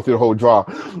have gone through the whole draw,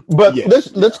 but Yeah,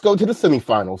 let's go to the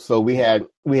semifinals. So we had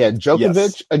yes,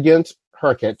 Djokovic against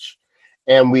Herkic,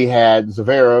 and we had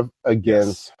Zverev yes.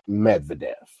 against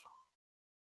Medvedev.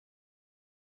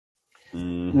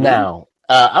 Hmm. Now,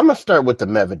 I'm gonna start with the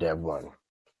Medvedev one,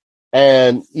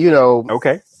 and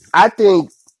Okay. I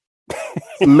think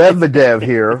Medvedev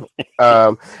here.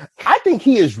 I think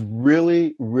he is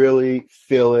really, really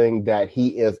feeling that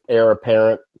he is heir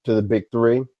apparent to the big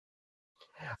three.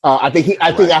 I think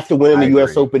Right. after winning I the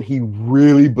U.S. agree. Open, he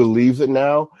really believes it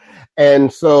now,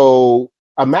 and so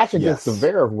a match against Yes.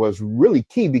 Zverev was really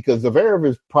key because Zverev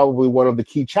is probably one of the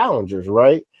key challengers,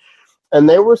 right? And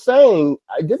they were saying,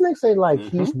 didn't they say like Hmm.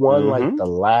 he's won like Hmm. the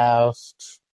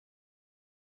last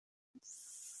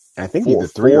I think four, either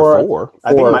three or four, four. I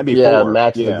think it four, might be yeah, four.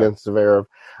 matches Yeah. against Zverev,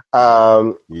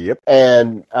 um, Yep.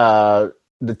 and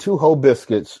the two whole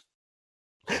biscuits.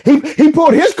 He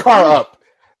pulled his car up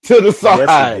to the Yes, he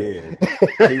side.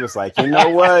 did. He was like, you know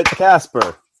what,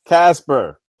 Casper,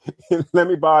 let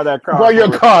me borrow that Borrow car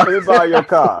your for. car. Let me borrow your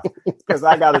car because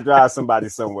I got to drive somebody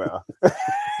somewhere.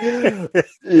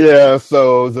 Yeah,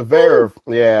 so Zverev,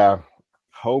 yeah,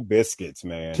 Whole biscuits,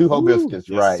 man. two whole Woo. biscuits,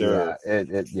 Yes, right? sir.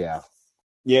 Yeah, yeah,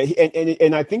 Yeah,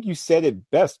 and I think you said it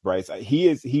best, Bryce.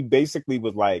 He basically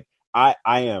was like, I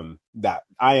am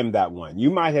that one.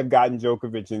 You might have gotten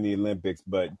Djokovic in the Olympics,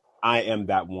 but I am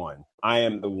that one. I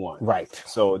am the one. right,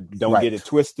 So don't get it right,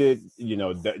 twisted.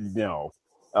 No.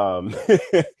 And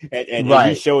he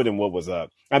right. showed him what was up.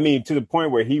 I mean, to the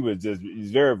point where he was just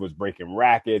Zverev was breaking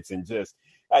rackets and just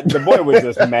the boy was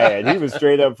just mad. He was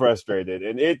straight up frustrated,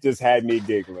 and it just had me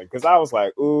giggling because I was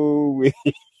like, "Ooh,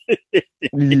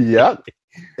 Yep,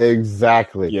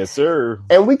 exactly. yes, sir."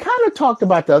 And we kind of talked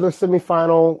about the other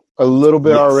semifinal a little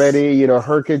bit Yes. already.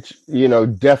 Herkic,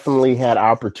 definitely had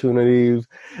opportunities,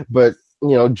 but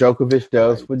Djokovic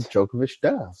does what Right. Djokovic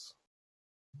does.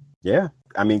 Yeah.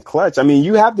 I mean, clutch. I mean,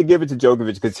 you have to give it to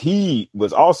Djokovic because he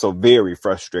was also very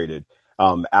frustrated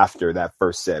after that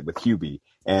first set with Hubie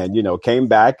and, came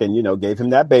back and, gave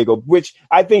him that bagel, which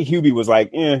I think Hubie was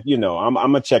like, I'm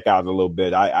going to check out a little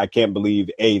bit. I can't believe,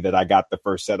 that I got the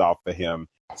first set off for him.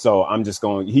 So I'm just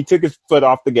he took his foot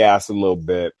off the gas a little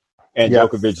bit and Yep.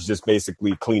 Djokovic just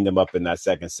basically cleaned him up in that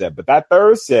second set. But that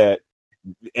third set,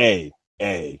 and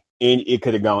it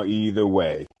could have gone either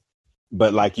way.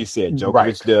 But like you said,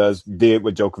 Right. Djokovic did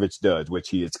what Djokovic does, which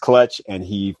he is clutch and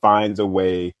he finds a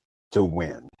way to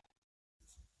win.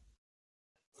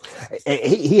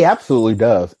 He absolutely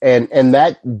does. And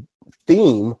that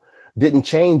theme didn't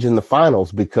change in the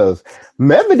finals because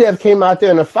Medvedev came out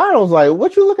there in the finals like,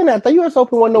 what you looking at? The US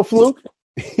Open wasn't no fluke.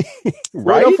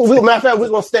 Right? No fluke. Matter of fact, we're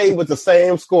going to stay with the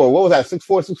same score. What was that?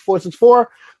 6-4, 6-4,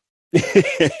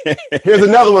 6-4? Here's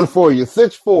another one for you.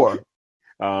 6-4. And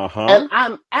Uh-huh.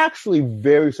 I'm actually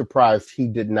very surprised he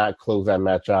did not close that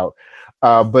match out.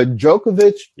 But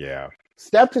Djokovic Yeah.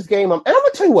 stepped his game up. And I'm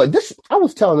going to tell you what, I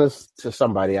was telling this to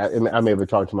somebody. I may have been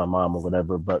talking to my mom or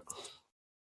whatever, but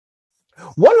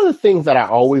one of the things that I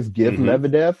always give Mm-hmm.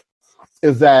 Medvedev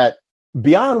is that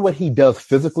beyond what he does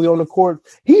physically on the court,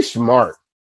 he's smart.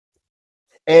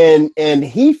 And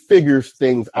he figures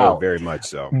things Oh, out. very much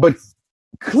so. But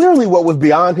clearly what was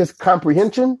beyond his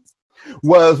comprehension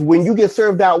was when you get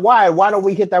served out wide, why don't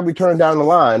we hit that return down the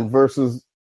line versus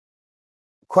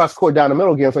cross court down the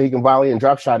middle again so he can volley and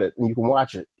drop shot it and you can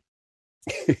watch it.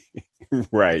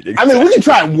 Right. Exactly. I mean, we can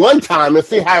try it one time and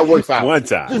see how it works out. One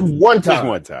time. Just one time. Just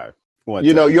one time.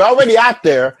 You're already out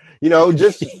there,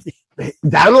 just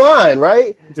down the line,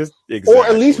 right? Just exactly. Or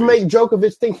at least make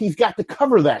Djokovic think he's got to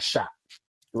cover that shot,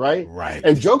 right? Right.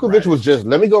 And Djokovic was just,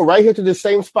 let me go right here to the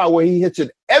same spot where he hits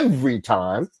it every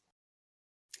time.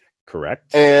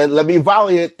 Correct. And let me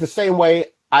volley it the same way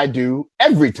I do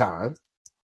every time.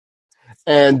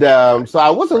 And so I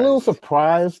was a little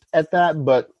surprised at that,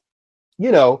 but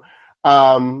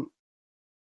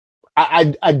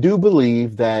I do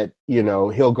believe that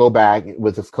he'll go back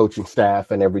with his coaching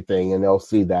staff and everything, and they'll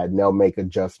see that and they'll make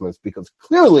adjustments because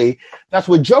clearly that's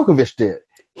what Djokovic did.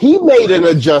 He made an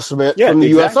adjustment from the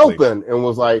U.S. Open and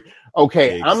was like,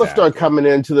 okay, I'm going to start coming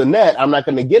into the net. I'm not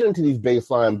going to get into these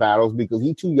baseline battles because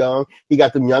he's too young. He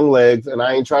got them young legs, and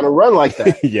I ain't trying to run like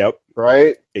that. Yep.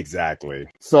 Right? Exactly.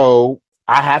 So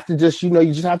I have to just, you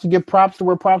just have to give props to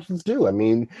where props is due. I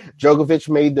mean, Djokovic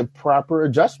made the proper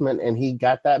adjustment, and he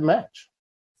got that match.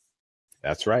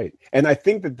 That's right. And I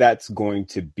think that that's going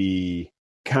to be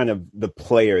kind of the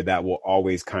player that will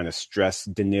always kind of stress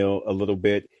Daniil a little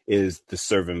bit is the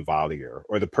serving volleyer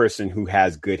or the person who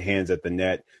has good hands at the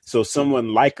net. So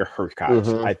someone like a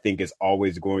Hurkacz, I think, is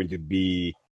always going to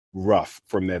be rough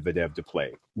for Medvedev to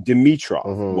play. Dimitrov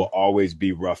will always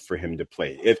be rough for him to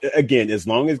play. As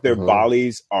long as their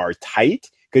volleys are tight,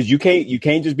 because you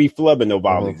can't just be flubbing no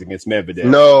volleys against Medvedev.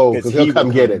 No, because he'll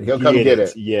come get it. He'll come get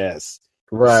it. Yes.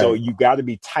 Right. So you got to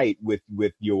be tight with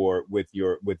your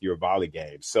volley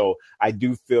game. So I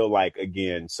do feel like,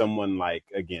 again,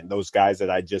 those guys that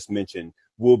I just mentioned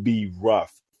will be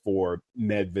rough for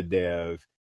Medvedev.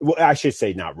 Well, I should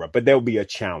say not rough, but there'll be a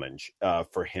challenge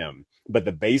for him. But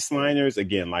the baseliners,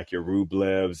 again, like your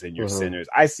Rublevs and your centers,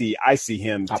 I see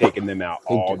him taking them out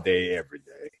all day, every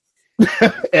day.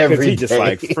 Because he's just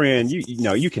like, friend,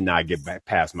 you cannot get back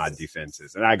past my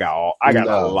defenses, and I got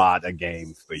a lot of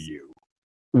games for you.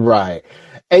 Right.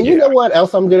 And you know what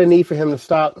else I'm going to need for him to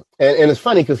stop? And it's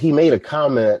funny because he made a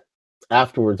comment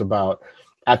afterwards about,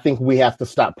 I think we have to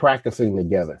stop practicing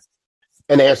together.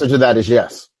 And the answer to that is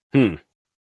yes.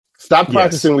 Stop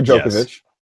practicing with Djokovic. Yes.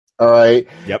 All right.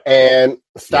 Yep. And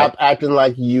stop acting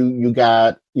like you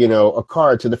got, a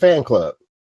card to the fan club.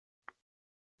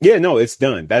 Yeah, no, it's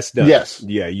done. That's done. Yes.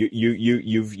 Yeah, you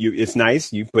it's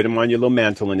nice. You put him on your little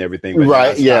mantle and everything. But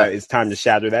right. It's time to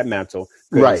shatter that mantle.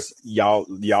 Right. Y'all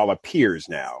are peers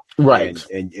now. Right.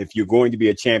 And if you're going to be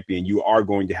a champion, you are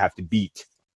going to have to beat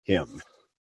him.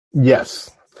 Yes.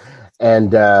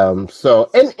 And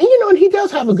and he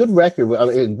does have a good record. I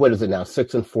mean, what is it now?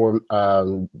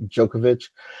 6-4, Djokovic.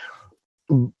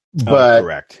 But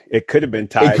correct. It could have been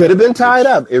tied. It could have been tied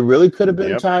up. It really could have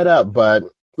been tied up. But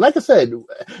like I said,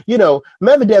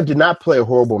 Medvedev did not play a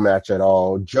horrible match at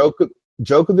all.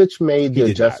 Djokovic made the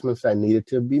adjustments that needed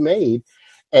to be made,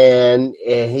 and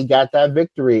he got that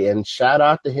victory. And shout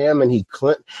out to him. And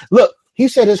he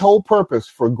said his whole purpose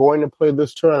for going to play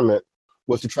this tournament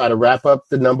was to try to wrap up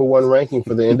the number one ranking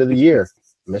for the end of the year.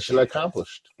 Mission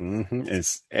accomplished. And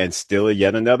still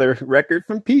yet another record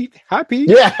from Pete. Hi, Pete.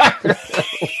 Yeah.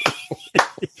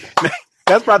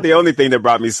 That's probably the only thing that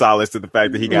brought me solace to the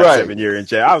fact that he got 7-year in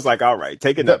jail. I was like, all right,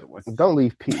 take another one. Don't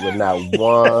leave Pete with not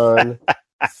one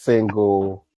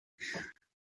single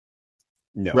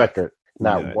record.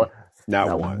 Not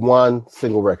one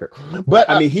single record. But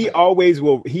I mean, he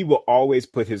will always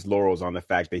put his laurels on the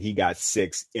fact that he got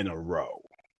 6 in a row.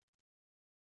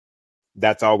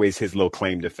 That's always his little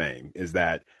claim to fame, is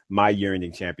that my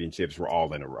year-ending championships were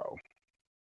all in a row.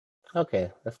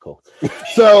 Okay, that's cool.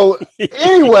 So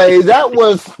anyway, that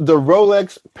was the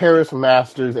Rolex Paris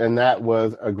Masters, and that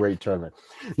was a great tournament.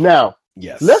 Now,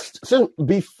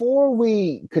 before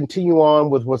we continue on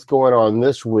with what's going on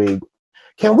this week,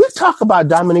 can we talk about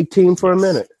Dominic Thiem for a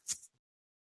minute?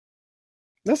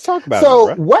 Let's talk about it.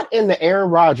 So what in the Aaron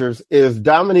Rodgers is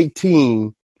Dominic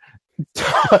Thiem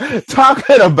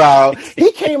talking about?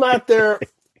 He came out there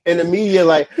in the media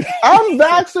like, I'm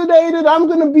vaccinated, I'm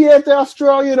going to be at the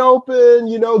Australian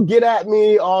Open, get at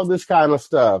me, all this kind of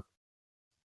stuff.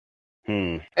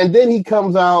 And then he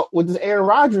comes out with this Aaron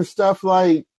Rodgers stuff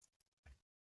like,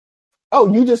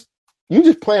 oh, you just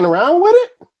playing around with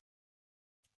it?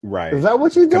 Right. Is that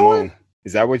what you're doing?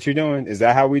 Is that what you're doing? Is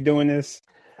that how we doing this?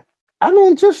 I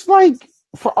mean, just like,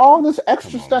 for all this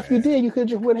extra stuff you did, you could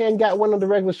just went ahead and got one of the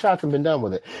regular shots and been done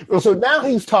with it. And so now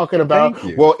he's talking about,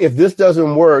 well, if this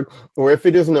doesn't work, or if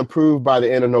it isn't approved by the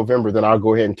end of November, then I'll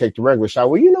go ahead and take the regular shot.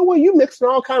 Well, you know what? You mixing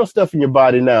all kind of stuff in your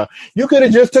body now. You could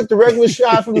have just took the regular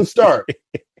shot from the start.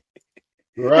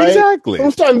 Right? Exactly. From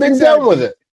the start, been done with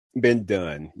it. Been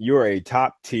done. You're a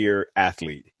top tier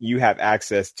athlete. You have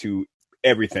access to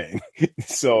everything.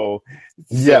 So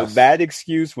that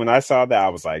excuse, when I saw that, I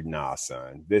was like, nah,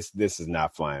 son, this is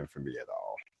not flying for me at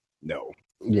all. No.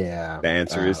 Yeah. The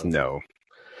answer is no.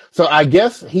 So I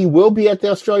guess he will be at the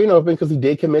Australian Open because he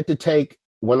did commit to take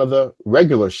one of the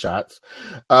regular shots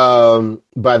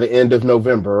by the end of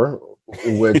November,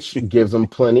 which gives him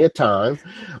plenty of time.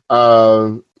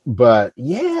 But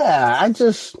yeah,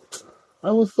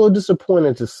 I was so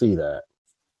disappointed to see that.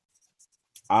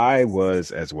 I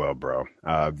was as well, bro.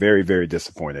 Very, very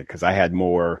disappointed because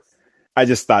I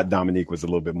just thought Dominique was a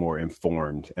little bit more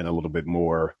informed and a little bit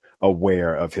more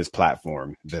aware of his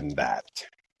platform than that.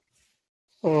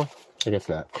 I guess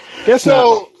not.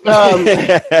 So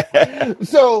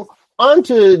on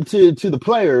to the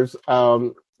players.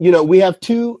 We have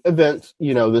 2 events,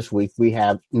 this week. We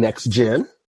have Next Gen.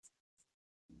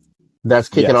 That's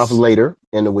kicking off later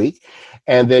in the week.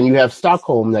 And then you have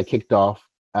Stockholm that kicked off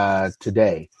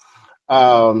today.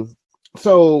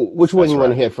 So which one you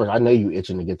want to hit first? I know you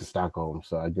itching to get to Stockholm,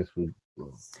 so I guess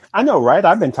I know, right?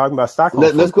 I've been talking about Stockholm.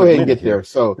 Let's go ahead and get there.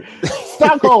 So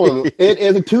Stockholm, it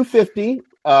is a 250,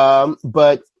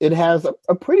 but it has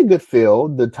a pretty good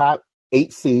field. The top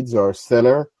 8 seeds are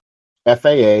Sinner,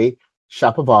 FAA,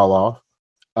 Shapovalov,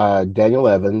 Daniel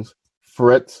Evans,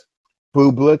 Fritz,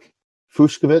 Bublik,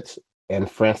 Fushkovich, and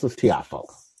Francis Tiafoe.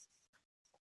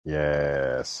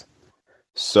 Yes.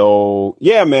 So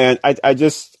yeah, man, I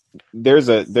just there's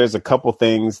a couple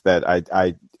things that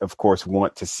I of course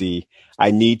want to see.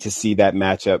 I need to see that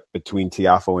matchup between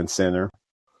Tiafoe and Sinner.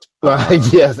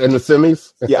 Yes, in the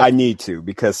semis. Yeah, I need to,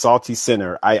 because Salty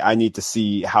Sinner, I need to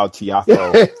see how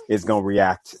Tiafoe is going to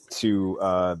react to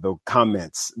the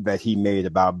comments that he made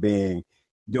about doing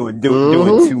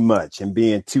too much and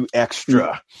being too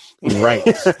extra. Right.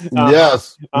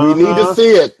 Yes. We need to see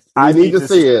it. We need to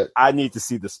see it. I need to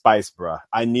see the spice, bruh.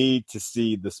 I need to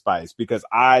see the spice, because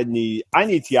I need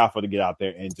Tiafoe to get out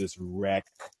there and just wreck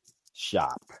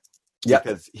shop. Yep.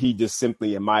 Because he just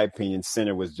simply, in my opinion,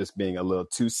 Sinner was just being a little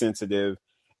too sensitive,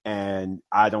 and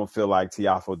I don't feel like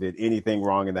Tiafoe did anything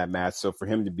wrong in that match. So for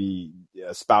him to be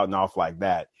spouting off like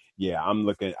that, yeah,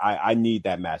 I need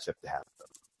that matchup to happen.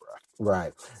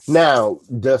 Right. Now,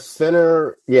 does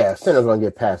Sinner's going to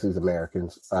get past these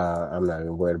Americans. I'm not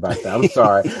even worried about that. I'm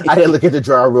sorry. I didn't look at the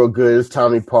draw real good. It's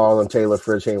Tommy Paul and Taylor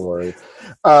Fritz. Ain't worried.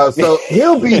 So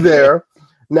he'll be there.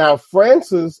 Now,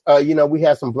 Francis, we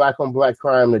had some black on black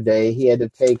crime today. He had to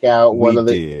take out one of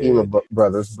the Ema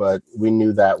brothers, but we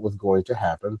knew that was going to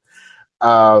happen.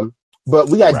 But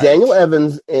we got Daniel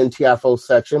Evans in Tiafoe's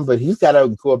section, but he's got to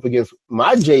go up against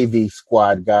my JV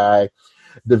squad guy,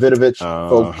 Davidovich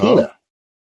Fokina.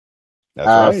 That's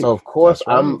right. So of course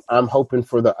I'm hoping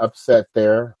for the upset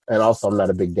there, and also I'm not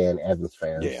a big Dan Evans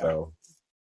fan, so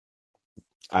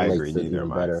I agree. Neither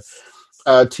am I. Better.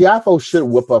 Tiafoe should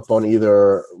whip up on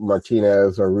either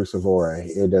Martinez or Rusevore.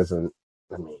 It doesn't.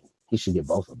 I mean, he should get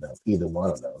both of them. Either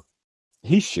one of them.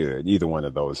 He should. Either one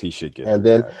of those. He should get. And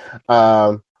then,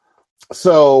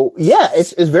 so yeah,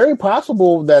 it's very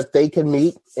possible that they can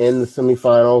meet in the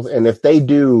semifinals, and if they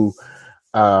do,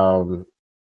 we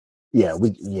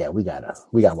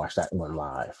gotta watch that one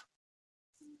live.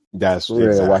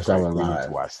 We're gonna watch that one live. We need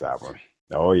to watch that one.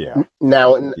 Oh yeah.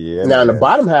 Now in the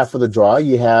bottom half of the draw,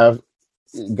 you have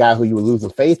a guy who you were losing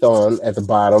faith on at the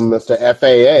bottom, Mr.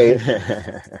 FAA.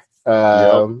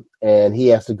 And he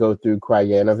has to go through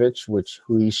Krajinovic,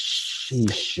 who he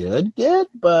should get,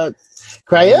 but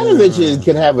Krajinovic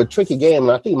can have a tricky game,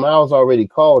 and I think Miles already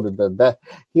called it that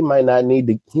he might not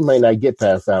get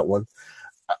past that one.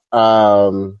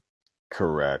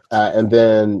 Correct. And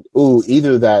then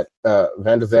either that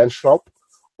Van der Zandschulp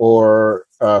or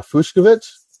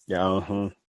Fushkovich. Yeah.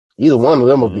 Either one of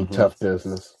them will be tough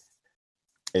business.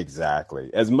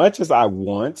 Exactly. As much as I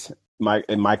want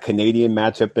my Canadian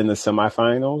matchup in the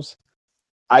semifinals,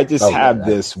 I just have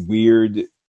this weird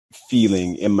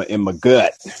feeling in my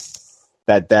gut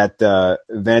that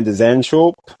Van der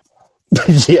Zandschulp,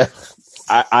 yeah,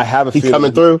 I have a feeling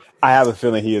coming through. I have a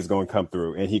feeling he is going to come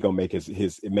through, and he's going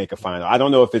to make a final. I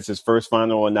don't know if it's his first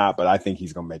final or not, but I think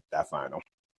he's going to make that final.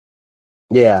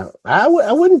 Yeah, I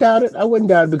wouldn't doubt it. I wouldn't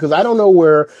doubt it, because I don't know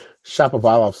where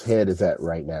Shapovalov's head is at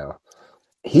right now.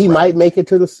 He might make it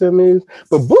to the semis,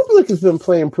 but Bublik has been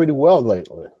playing pretty well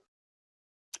lately.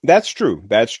 That's true.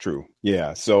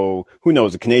 Yeah. So who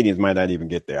knows? The Canadians might not even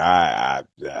get there. I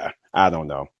don't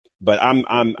know. But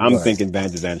I'm thinking Van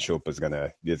der Zandschulp is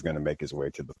gonna make his way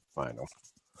to the final.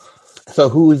 So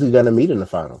who is he gonna meet in the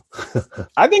final?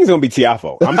 I think it's gonna be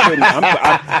Tiafoe.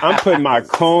 I'm putting my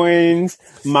coins,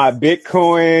 my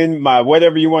Bitcoin, my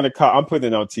whatever you want to call. I'm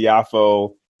putting it on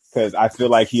Tiafoe, because I feel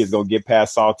like he is gonna get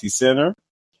past Salty Sinner.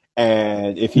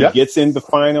 And if he gets in the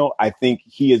final, I think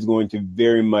he is going to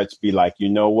very much be like, you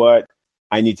know what?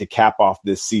 I need to cap off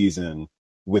this season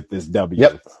with this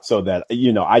W. So that,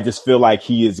 I just feel like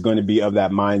he is going to be of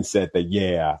that mindset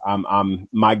that, I'm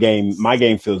my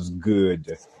game feels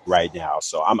good right now.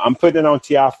 So I'm putting it on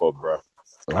Tiafoe, bro.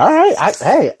 All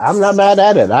right. I'm not mad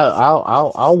at it.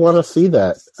 I'll want to see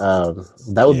that.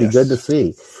 That would be good to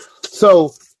see.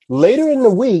 So later in the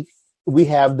week, we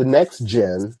have the next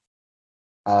gen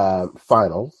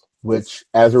finals, which,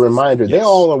 as a reminder, they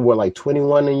all are like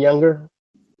 21 and younger.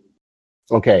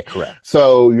 Okay, correct.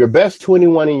 So your best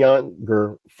 21 and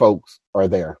younger folks are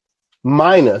there.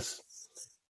 Minus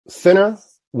Sinner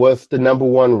was the number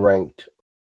one ranked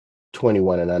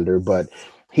 21 and under, but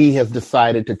he has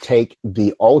decided to take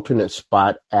the alternate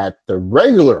spot at the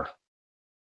regular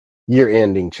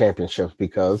year-ending championships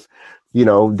because, they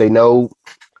know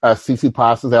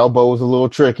Tsitsipas' elbow is a little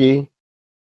tricky.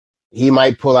 He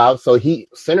might pull out, so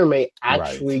Sinner may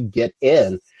actually get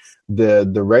in the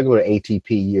regular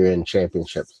ATP year-end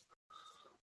championships.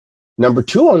 Number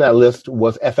 2 on that list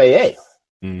was FAA.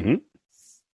 Mm-hmm.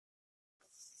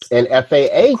 And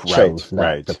FAA chose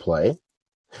not to play.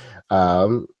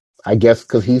 I guess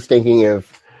because he's thinking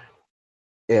if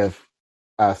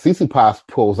Tsitsipas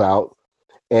pulls out,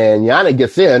 and Yana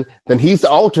gets in, then he's the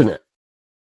alternate.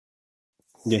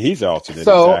 Yeah, he's alternate,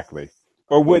 So exactly.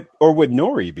 Or would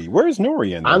Nori be? Where's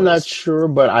Nori in the I'm not list? sure,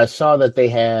 but I saw that they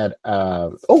had.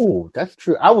 Oh, that's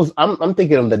true. I'm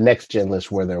thinking of the next gen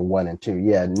list where they're 1 and 2.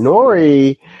 Yeah,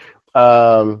 Nori.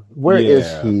 Where is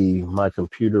Yeah, he? My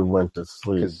computer went to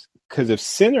sleep. because if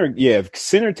Sinner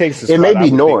takes the It spot, may I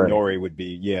be would think Nori.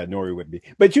 Nori would be.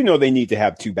 But they need to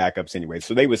have two backups anyway,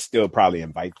 so they would still probably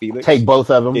invite Felix. Take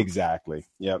both of them. Exactly.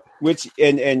 Yep. Which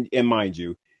and mind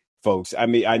you, folks, I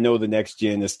mean, I know the next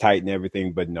gen is tight and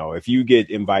everything, but no, if you get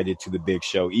invited to the big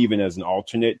show, even as an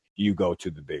alternate, you go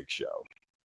to the big show.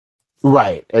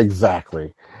 Right.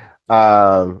 Exactly.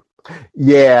 Yeah.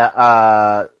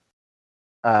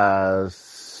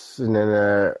 And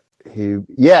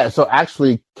then, So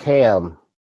actually, Cam.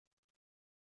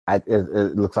 It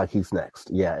looks like he's next.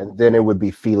 Yeah, and then it would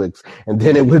be Felix, and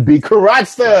then it would be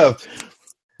Karatsev.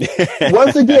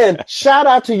 Once again, shout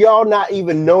out to y'all not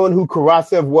even knowing who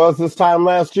Karatsev was this time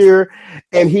last year,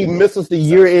 and he misses the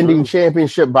year-ending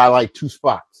championship by like 2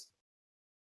 spots.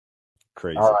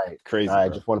 Crazy. All right, crazy. I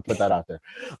just want to put that out there.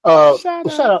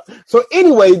 Shout out. So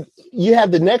anyway, you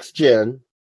have the next gen,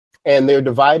 and they're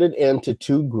divided into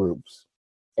 2 groups,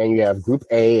 and you have Group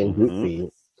A and Group B.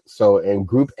 So in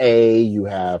Group A, you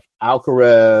have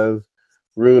Alcaraz,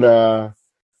 Runa,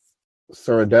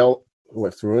 Cerundolo,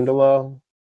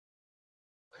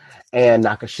 and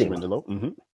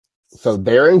Nakashima. So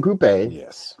they're in Group A.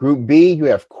 Yes. Group B, you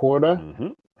have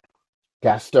Korda,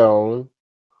 Gaston,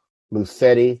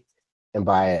 Musetti, and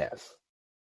Baez.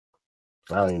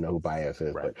 I don't even know who Baez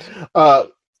is, right.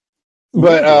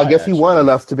 but I guess he won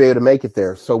enough to be able to make it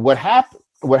there. So what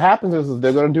happens is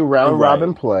they're going to do round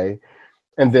robin play.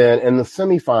 And then in the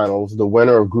semifinals, the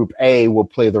winner of Group A will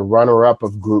play the runner-up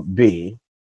of Group B,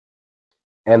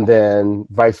 and then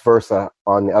vice versa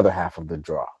on the other half of the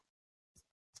draw.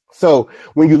 So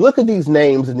when you look at these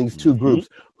names in these 2 groups,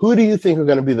 who do you think are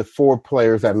going to be the 4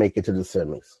 players that make it to the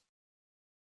semis?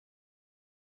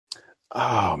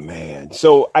 Oh, man.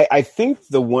 So I think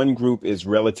the one group is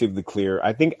relatively clear.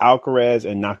 I think Alcaraz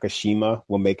and Nakashima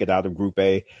will make it out of Group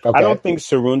A. Okay. I don't think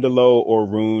Cerundolo or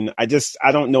Rune. I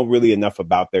don't know really enough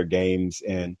about their games.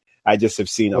 And I just have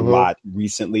seen a lot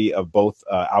recently of both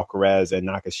Alcaraz and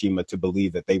Nakashima to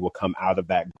believe that they will come out of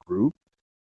that group.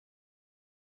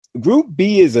 Group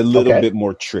B is a little bit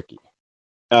more tricky.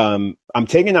 I'm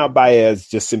taking out Baez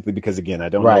just simply because, again, I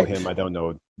don't know him. I don't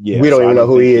know. Yeah, we don't even know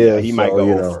who he is. He might go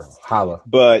over. Holla.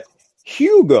 But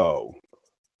Hugo,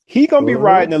 he going to be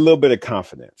riding a little bit of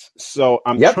confidence. So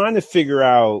I'm trying to figure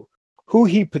out who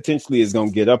he potentially is going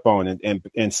to get up on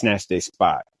and snatch their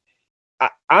spot.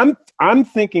 I'm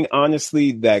thinking,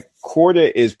 honestly, that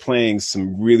Korda is playing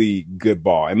some really good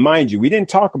ball. And mind you, we didn't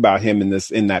talk about him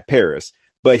in that Paris,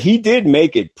 but he did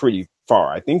make it pretty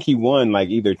far. I think he won like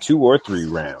either 2 or 3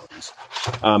 rounds.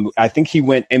 I think he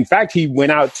went out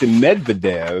to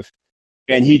Medvedev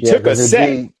and he took a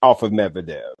set off of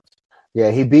Medvedev.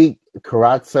 Yeah, he beat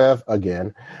Karatsev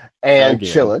again and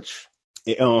Cilic.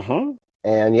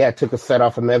 And took a set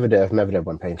off of Medvedev. Medvedev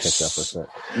wasn't paying attention.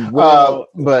 Well,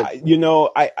 but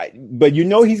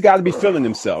he's got to be feeling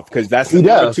himself because that's the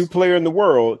number 2 player in the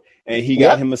world, and he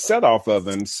got him a set off of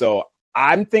him. So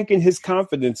I'm thinking his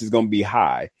confidence is going to be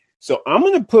high. So I'm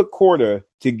going to put Korda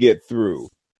to get through.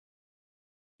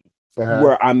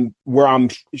 Where I'm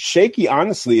shaky,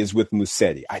 honestly, is with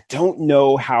Musetti. I don't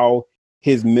know how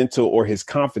his mental or his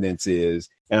confidence is,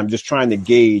 and I'm just trying to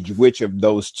gauge which of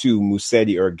those 2,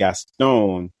 Musetti or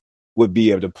Gaston, would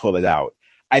be able to pull it out.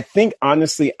 I think,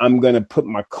 honestly, I'm going to put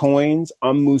my coins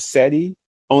on Musetti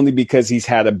only because he's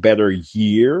had a better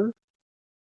year.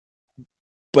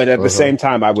 But at the same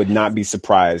time, I would not be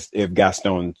surprised if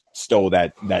Gaston stole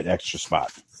that extra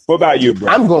spot. What about you, bro?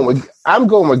 I'm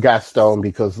going with Gaston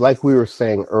because, like we were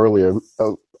saying earlier,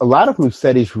 a lot of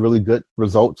Musetti's really good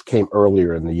results came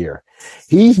earlier in the year.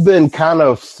 He's been kind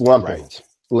of slumping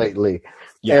lately.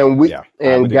 Yeah,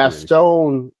 and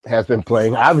Gaston has been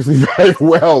playing obviously very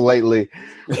well lately.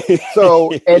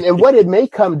 So, and what it may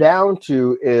come down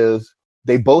to is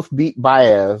they both beat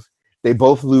Baez, they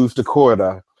both lose to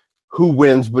Korda. Who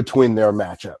wins between their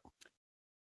matchup?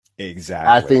 Exactly.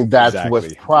 I think that's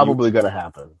what's probably going to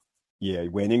happen. Yeah,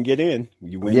 you win and get in.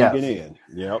 You win and get in.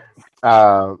 Yep.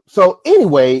 So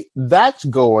anyway, that's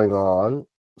going on.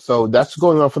 So that's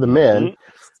going on for the men.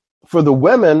 For the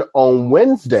women, on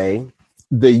Wednesday,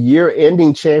 the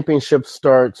year-ending championship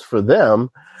starts for them.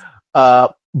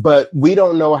 But we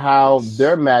don't know how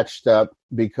they're matched up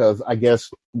because I guess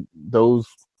I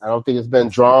don't think it's been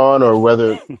drawn or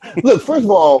whether. Look, first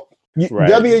of all,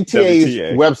 Right. WTA's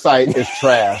WTA. website is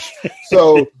trash.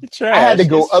 So Trash. I had to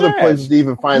go It's other trash. places to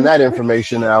even find that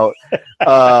information out.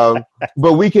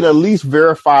 But we can at least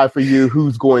verify for you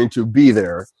who's going to be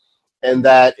there. And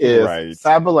that is Right.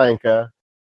 Sabalenka,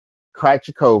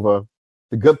 Krejcikova,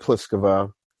 the good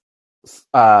Pliskova,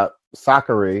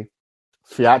 Sakari,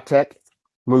 Swiatek,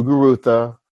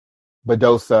 Muguruza,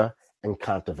 Badosa, and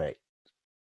Kontaveit.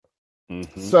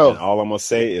 Mm-hmm. So and all I'm gonna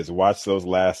say is watch those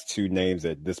last two names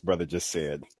that this brother just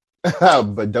said.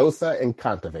 Badosa and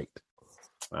Kontaveit.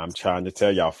 I'm trying to tell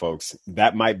y'all folks,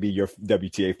 that might be your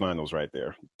WTA finals right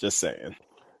there. Just saying.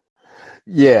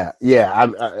 Yeah.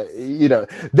 I'm,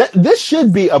 this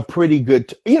should be a pretty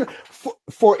good,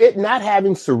 for it not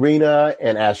having Serena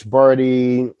and Ash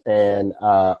Barty and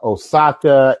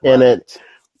Osaka in it.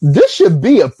 This should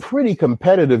be a pretty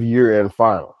competitive year-end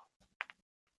final.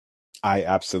 I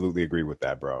absolutely agree with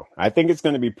that, bro. I think it's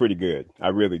going to be pretty good. I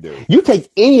really do. You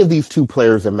take any of these two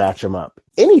players and match them up.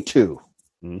 Any two.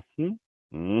 Mm-hmm.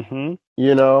 Mm-hmm.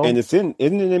 And isn't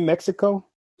it in Mexico?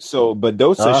 So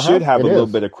Badosa should have a little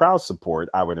bit of crowd support,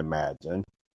 I would imagine.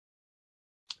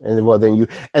 And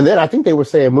then I think they were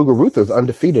saying Muguruza's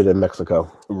undefeated in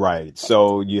Mexico. Right.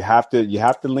 So you have to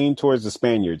lean towards the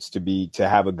Spaniards to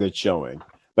have a good showing.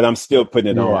 But I'm still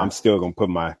putting it on. I'm still gonna put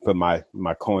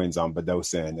my coins on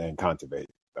Badosa and Kontaveit,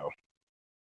 though.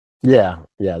 Yeah,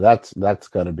 that's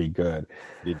gonna be good.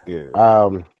 Be good.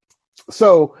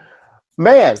 So,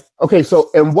 man, okay.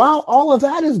 So, and while all of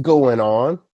that is going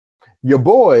on, your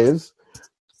boys,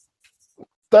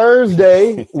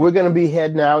 Thursday we're gonna be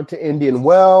heading out to Indian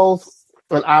Wells,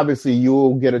 and obviously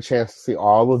you'll get a chance to see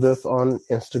all of this on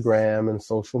Instagram and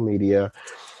social media.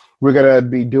 We're going to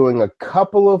be doing a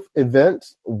couple of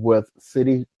events with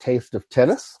City Taste of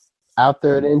Tennis out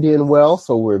there at Indian Wells,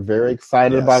 so we're very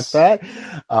excited about that.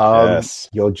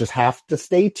 You'll just have to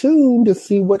stay tuned to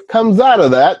see what comes out of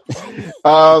that.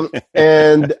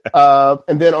 And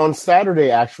then on Saturday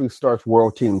actually starts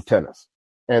World Team Tennis.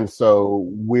 And so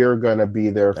we're going to be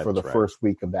there for the first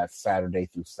week of that Saturday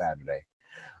through Saturday.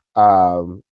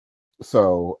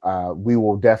 So we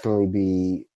will definitely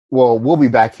be... Well, we'll be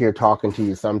back here talking to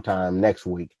you sometime next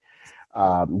week,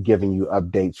 giving you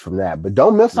updates from that. But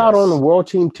don't miss out on the World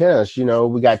Team Tennis. We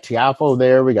got Tiafoe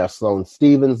there. We got Sloane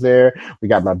Stephens there. We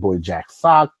got my boy Jack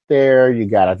Sock there. You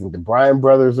got, I think the Bryan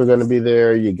brothers are going to be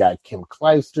there. You got Kim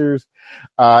Kleisters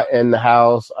in the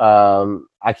house.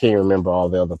 I can't remember all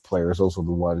the other players. Those are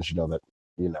the ones, that,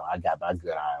 I got my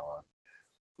good eye on.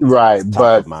 Right,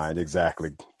 Top of mind,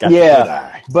 exactly.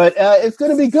 But it's going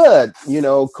to be good.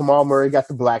 Kamal Murray got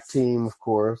the black team, of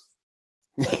course.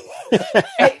 He got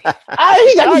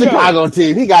the Chicago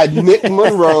team. He got Nick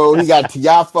Monroe. He got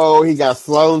Tiafoe. He got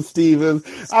Sloane Stephens.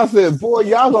 I said, boy,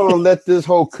 y'all going to let this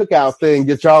whole cookout thing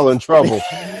get y'all in trouble.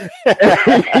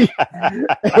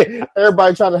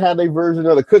 Everybody trying to have their version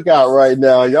of the cookout right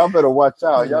now. Y'all better watch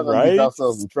out. Y'all going to get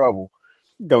yourselves in trouble.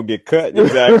 Gonna get cut,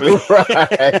 exactly.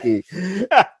 Right.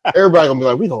 Everybody gonna be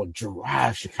like, we gonna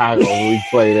drive Chicago when we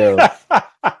play them.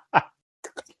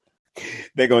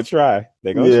 They're gonna try.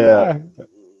 Try.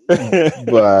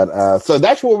 But so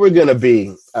that's where we're gonna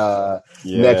be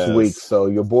next week. So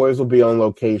your boys will be on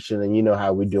location, and you know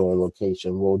how we do on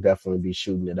location. We'll definitely be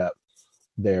shooting it up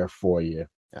there for you.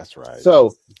 That's right.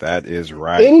 So that is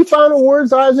right. Any final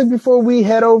words, Isaac, before we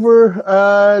head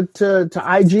over to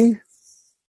IG?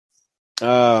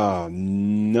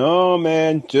 No,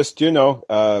 man. Just,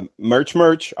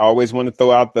 merch. I always want to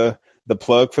throw out the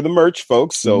plug for the merch,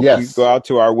 folks. So please go out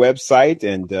to our website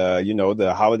and,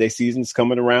 the holiday season's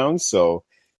coming around. So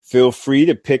feel free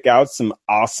to pick out some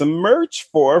awesome merch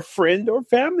for a friend or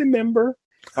family member.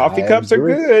 Coffee cups are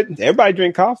good. Everybody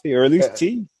drink coffee or at least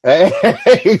tea.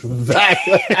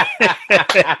 Exactly.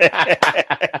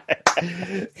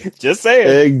 Just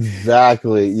saying.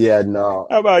 Exactly. Yeah, no.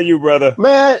 How about you, brother?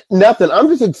 Man, nothing. I'm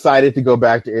just excited to go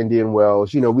back to Indian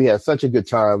Wells. We had such a good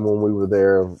time when we were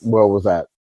there. Where was that?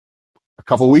 A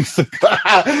couple weeks ago.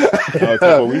 A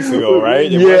couple weeks ago,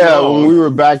 right? When we were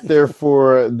back there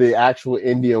for the actual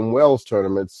Indian Wells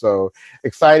tournament. So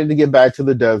excited to get back to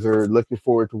the desert. Looking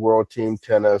forward to World Team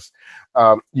Tennis.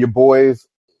 Your boys,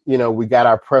 we got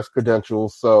our press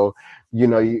credentials. So,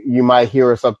 you might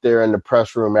hear us up there in the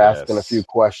press room asking a few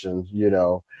questions,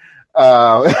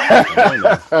 Come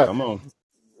on.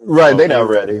 Right, they're not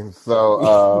ready.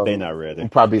 So they're not ready.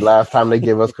 Probably last time they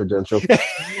give us credentials.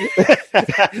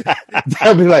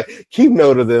 They'll be like, keep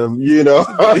note of them,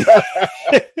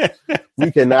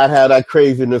 We cannot have that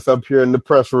craziness up here in the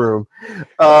press room.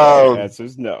 The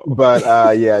answer's no. But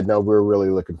we're really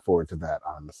looking forward to that,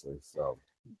 honestly. So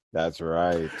That's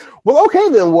right. Well, okay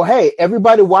then. Well, hey,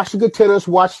 everybody watch the good tennis,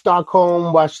 watch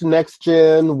Stockholm, watch the Next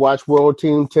Gen, watch World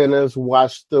Team Tennis,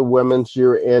 watch the Women's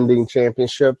Year-Ending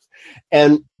Championships.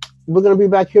 And we're going to be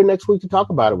back here next week to talk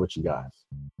about it with you guys.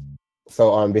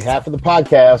 So on behalf of the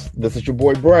podcast, this is your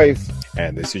boy Bryce.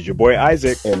 And this is your boy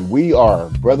Isaac. And we are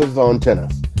Brothers on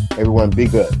Tennis. Everyone be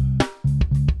good.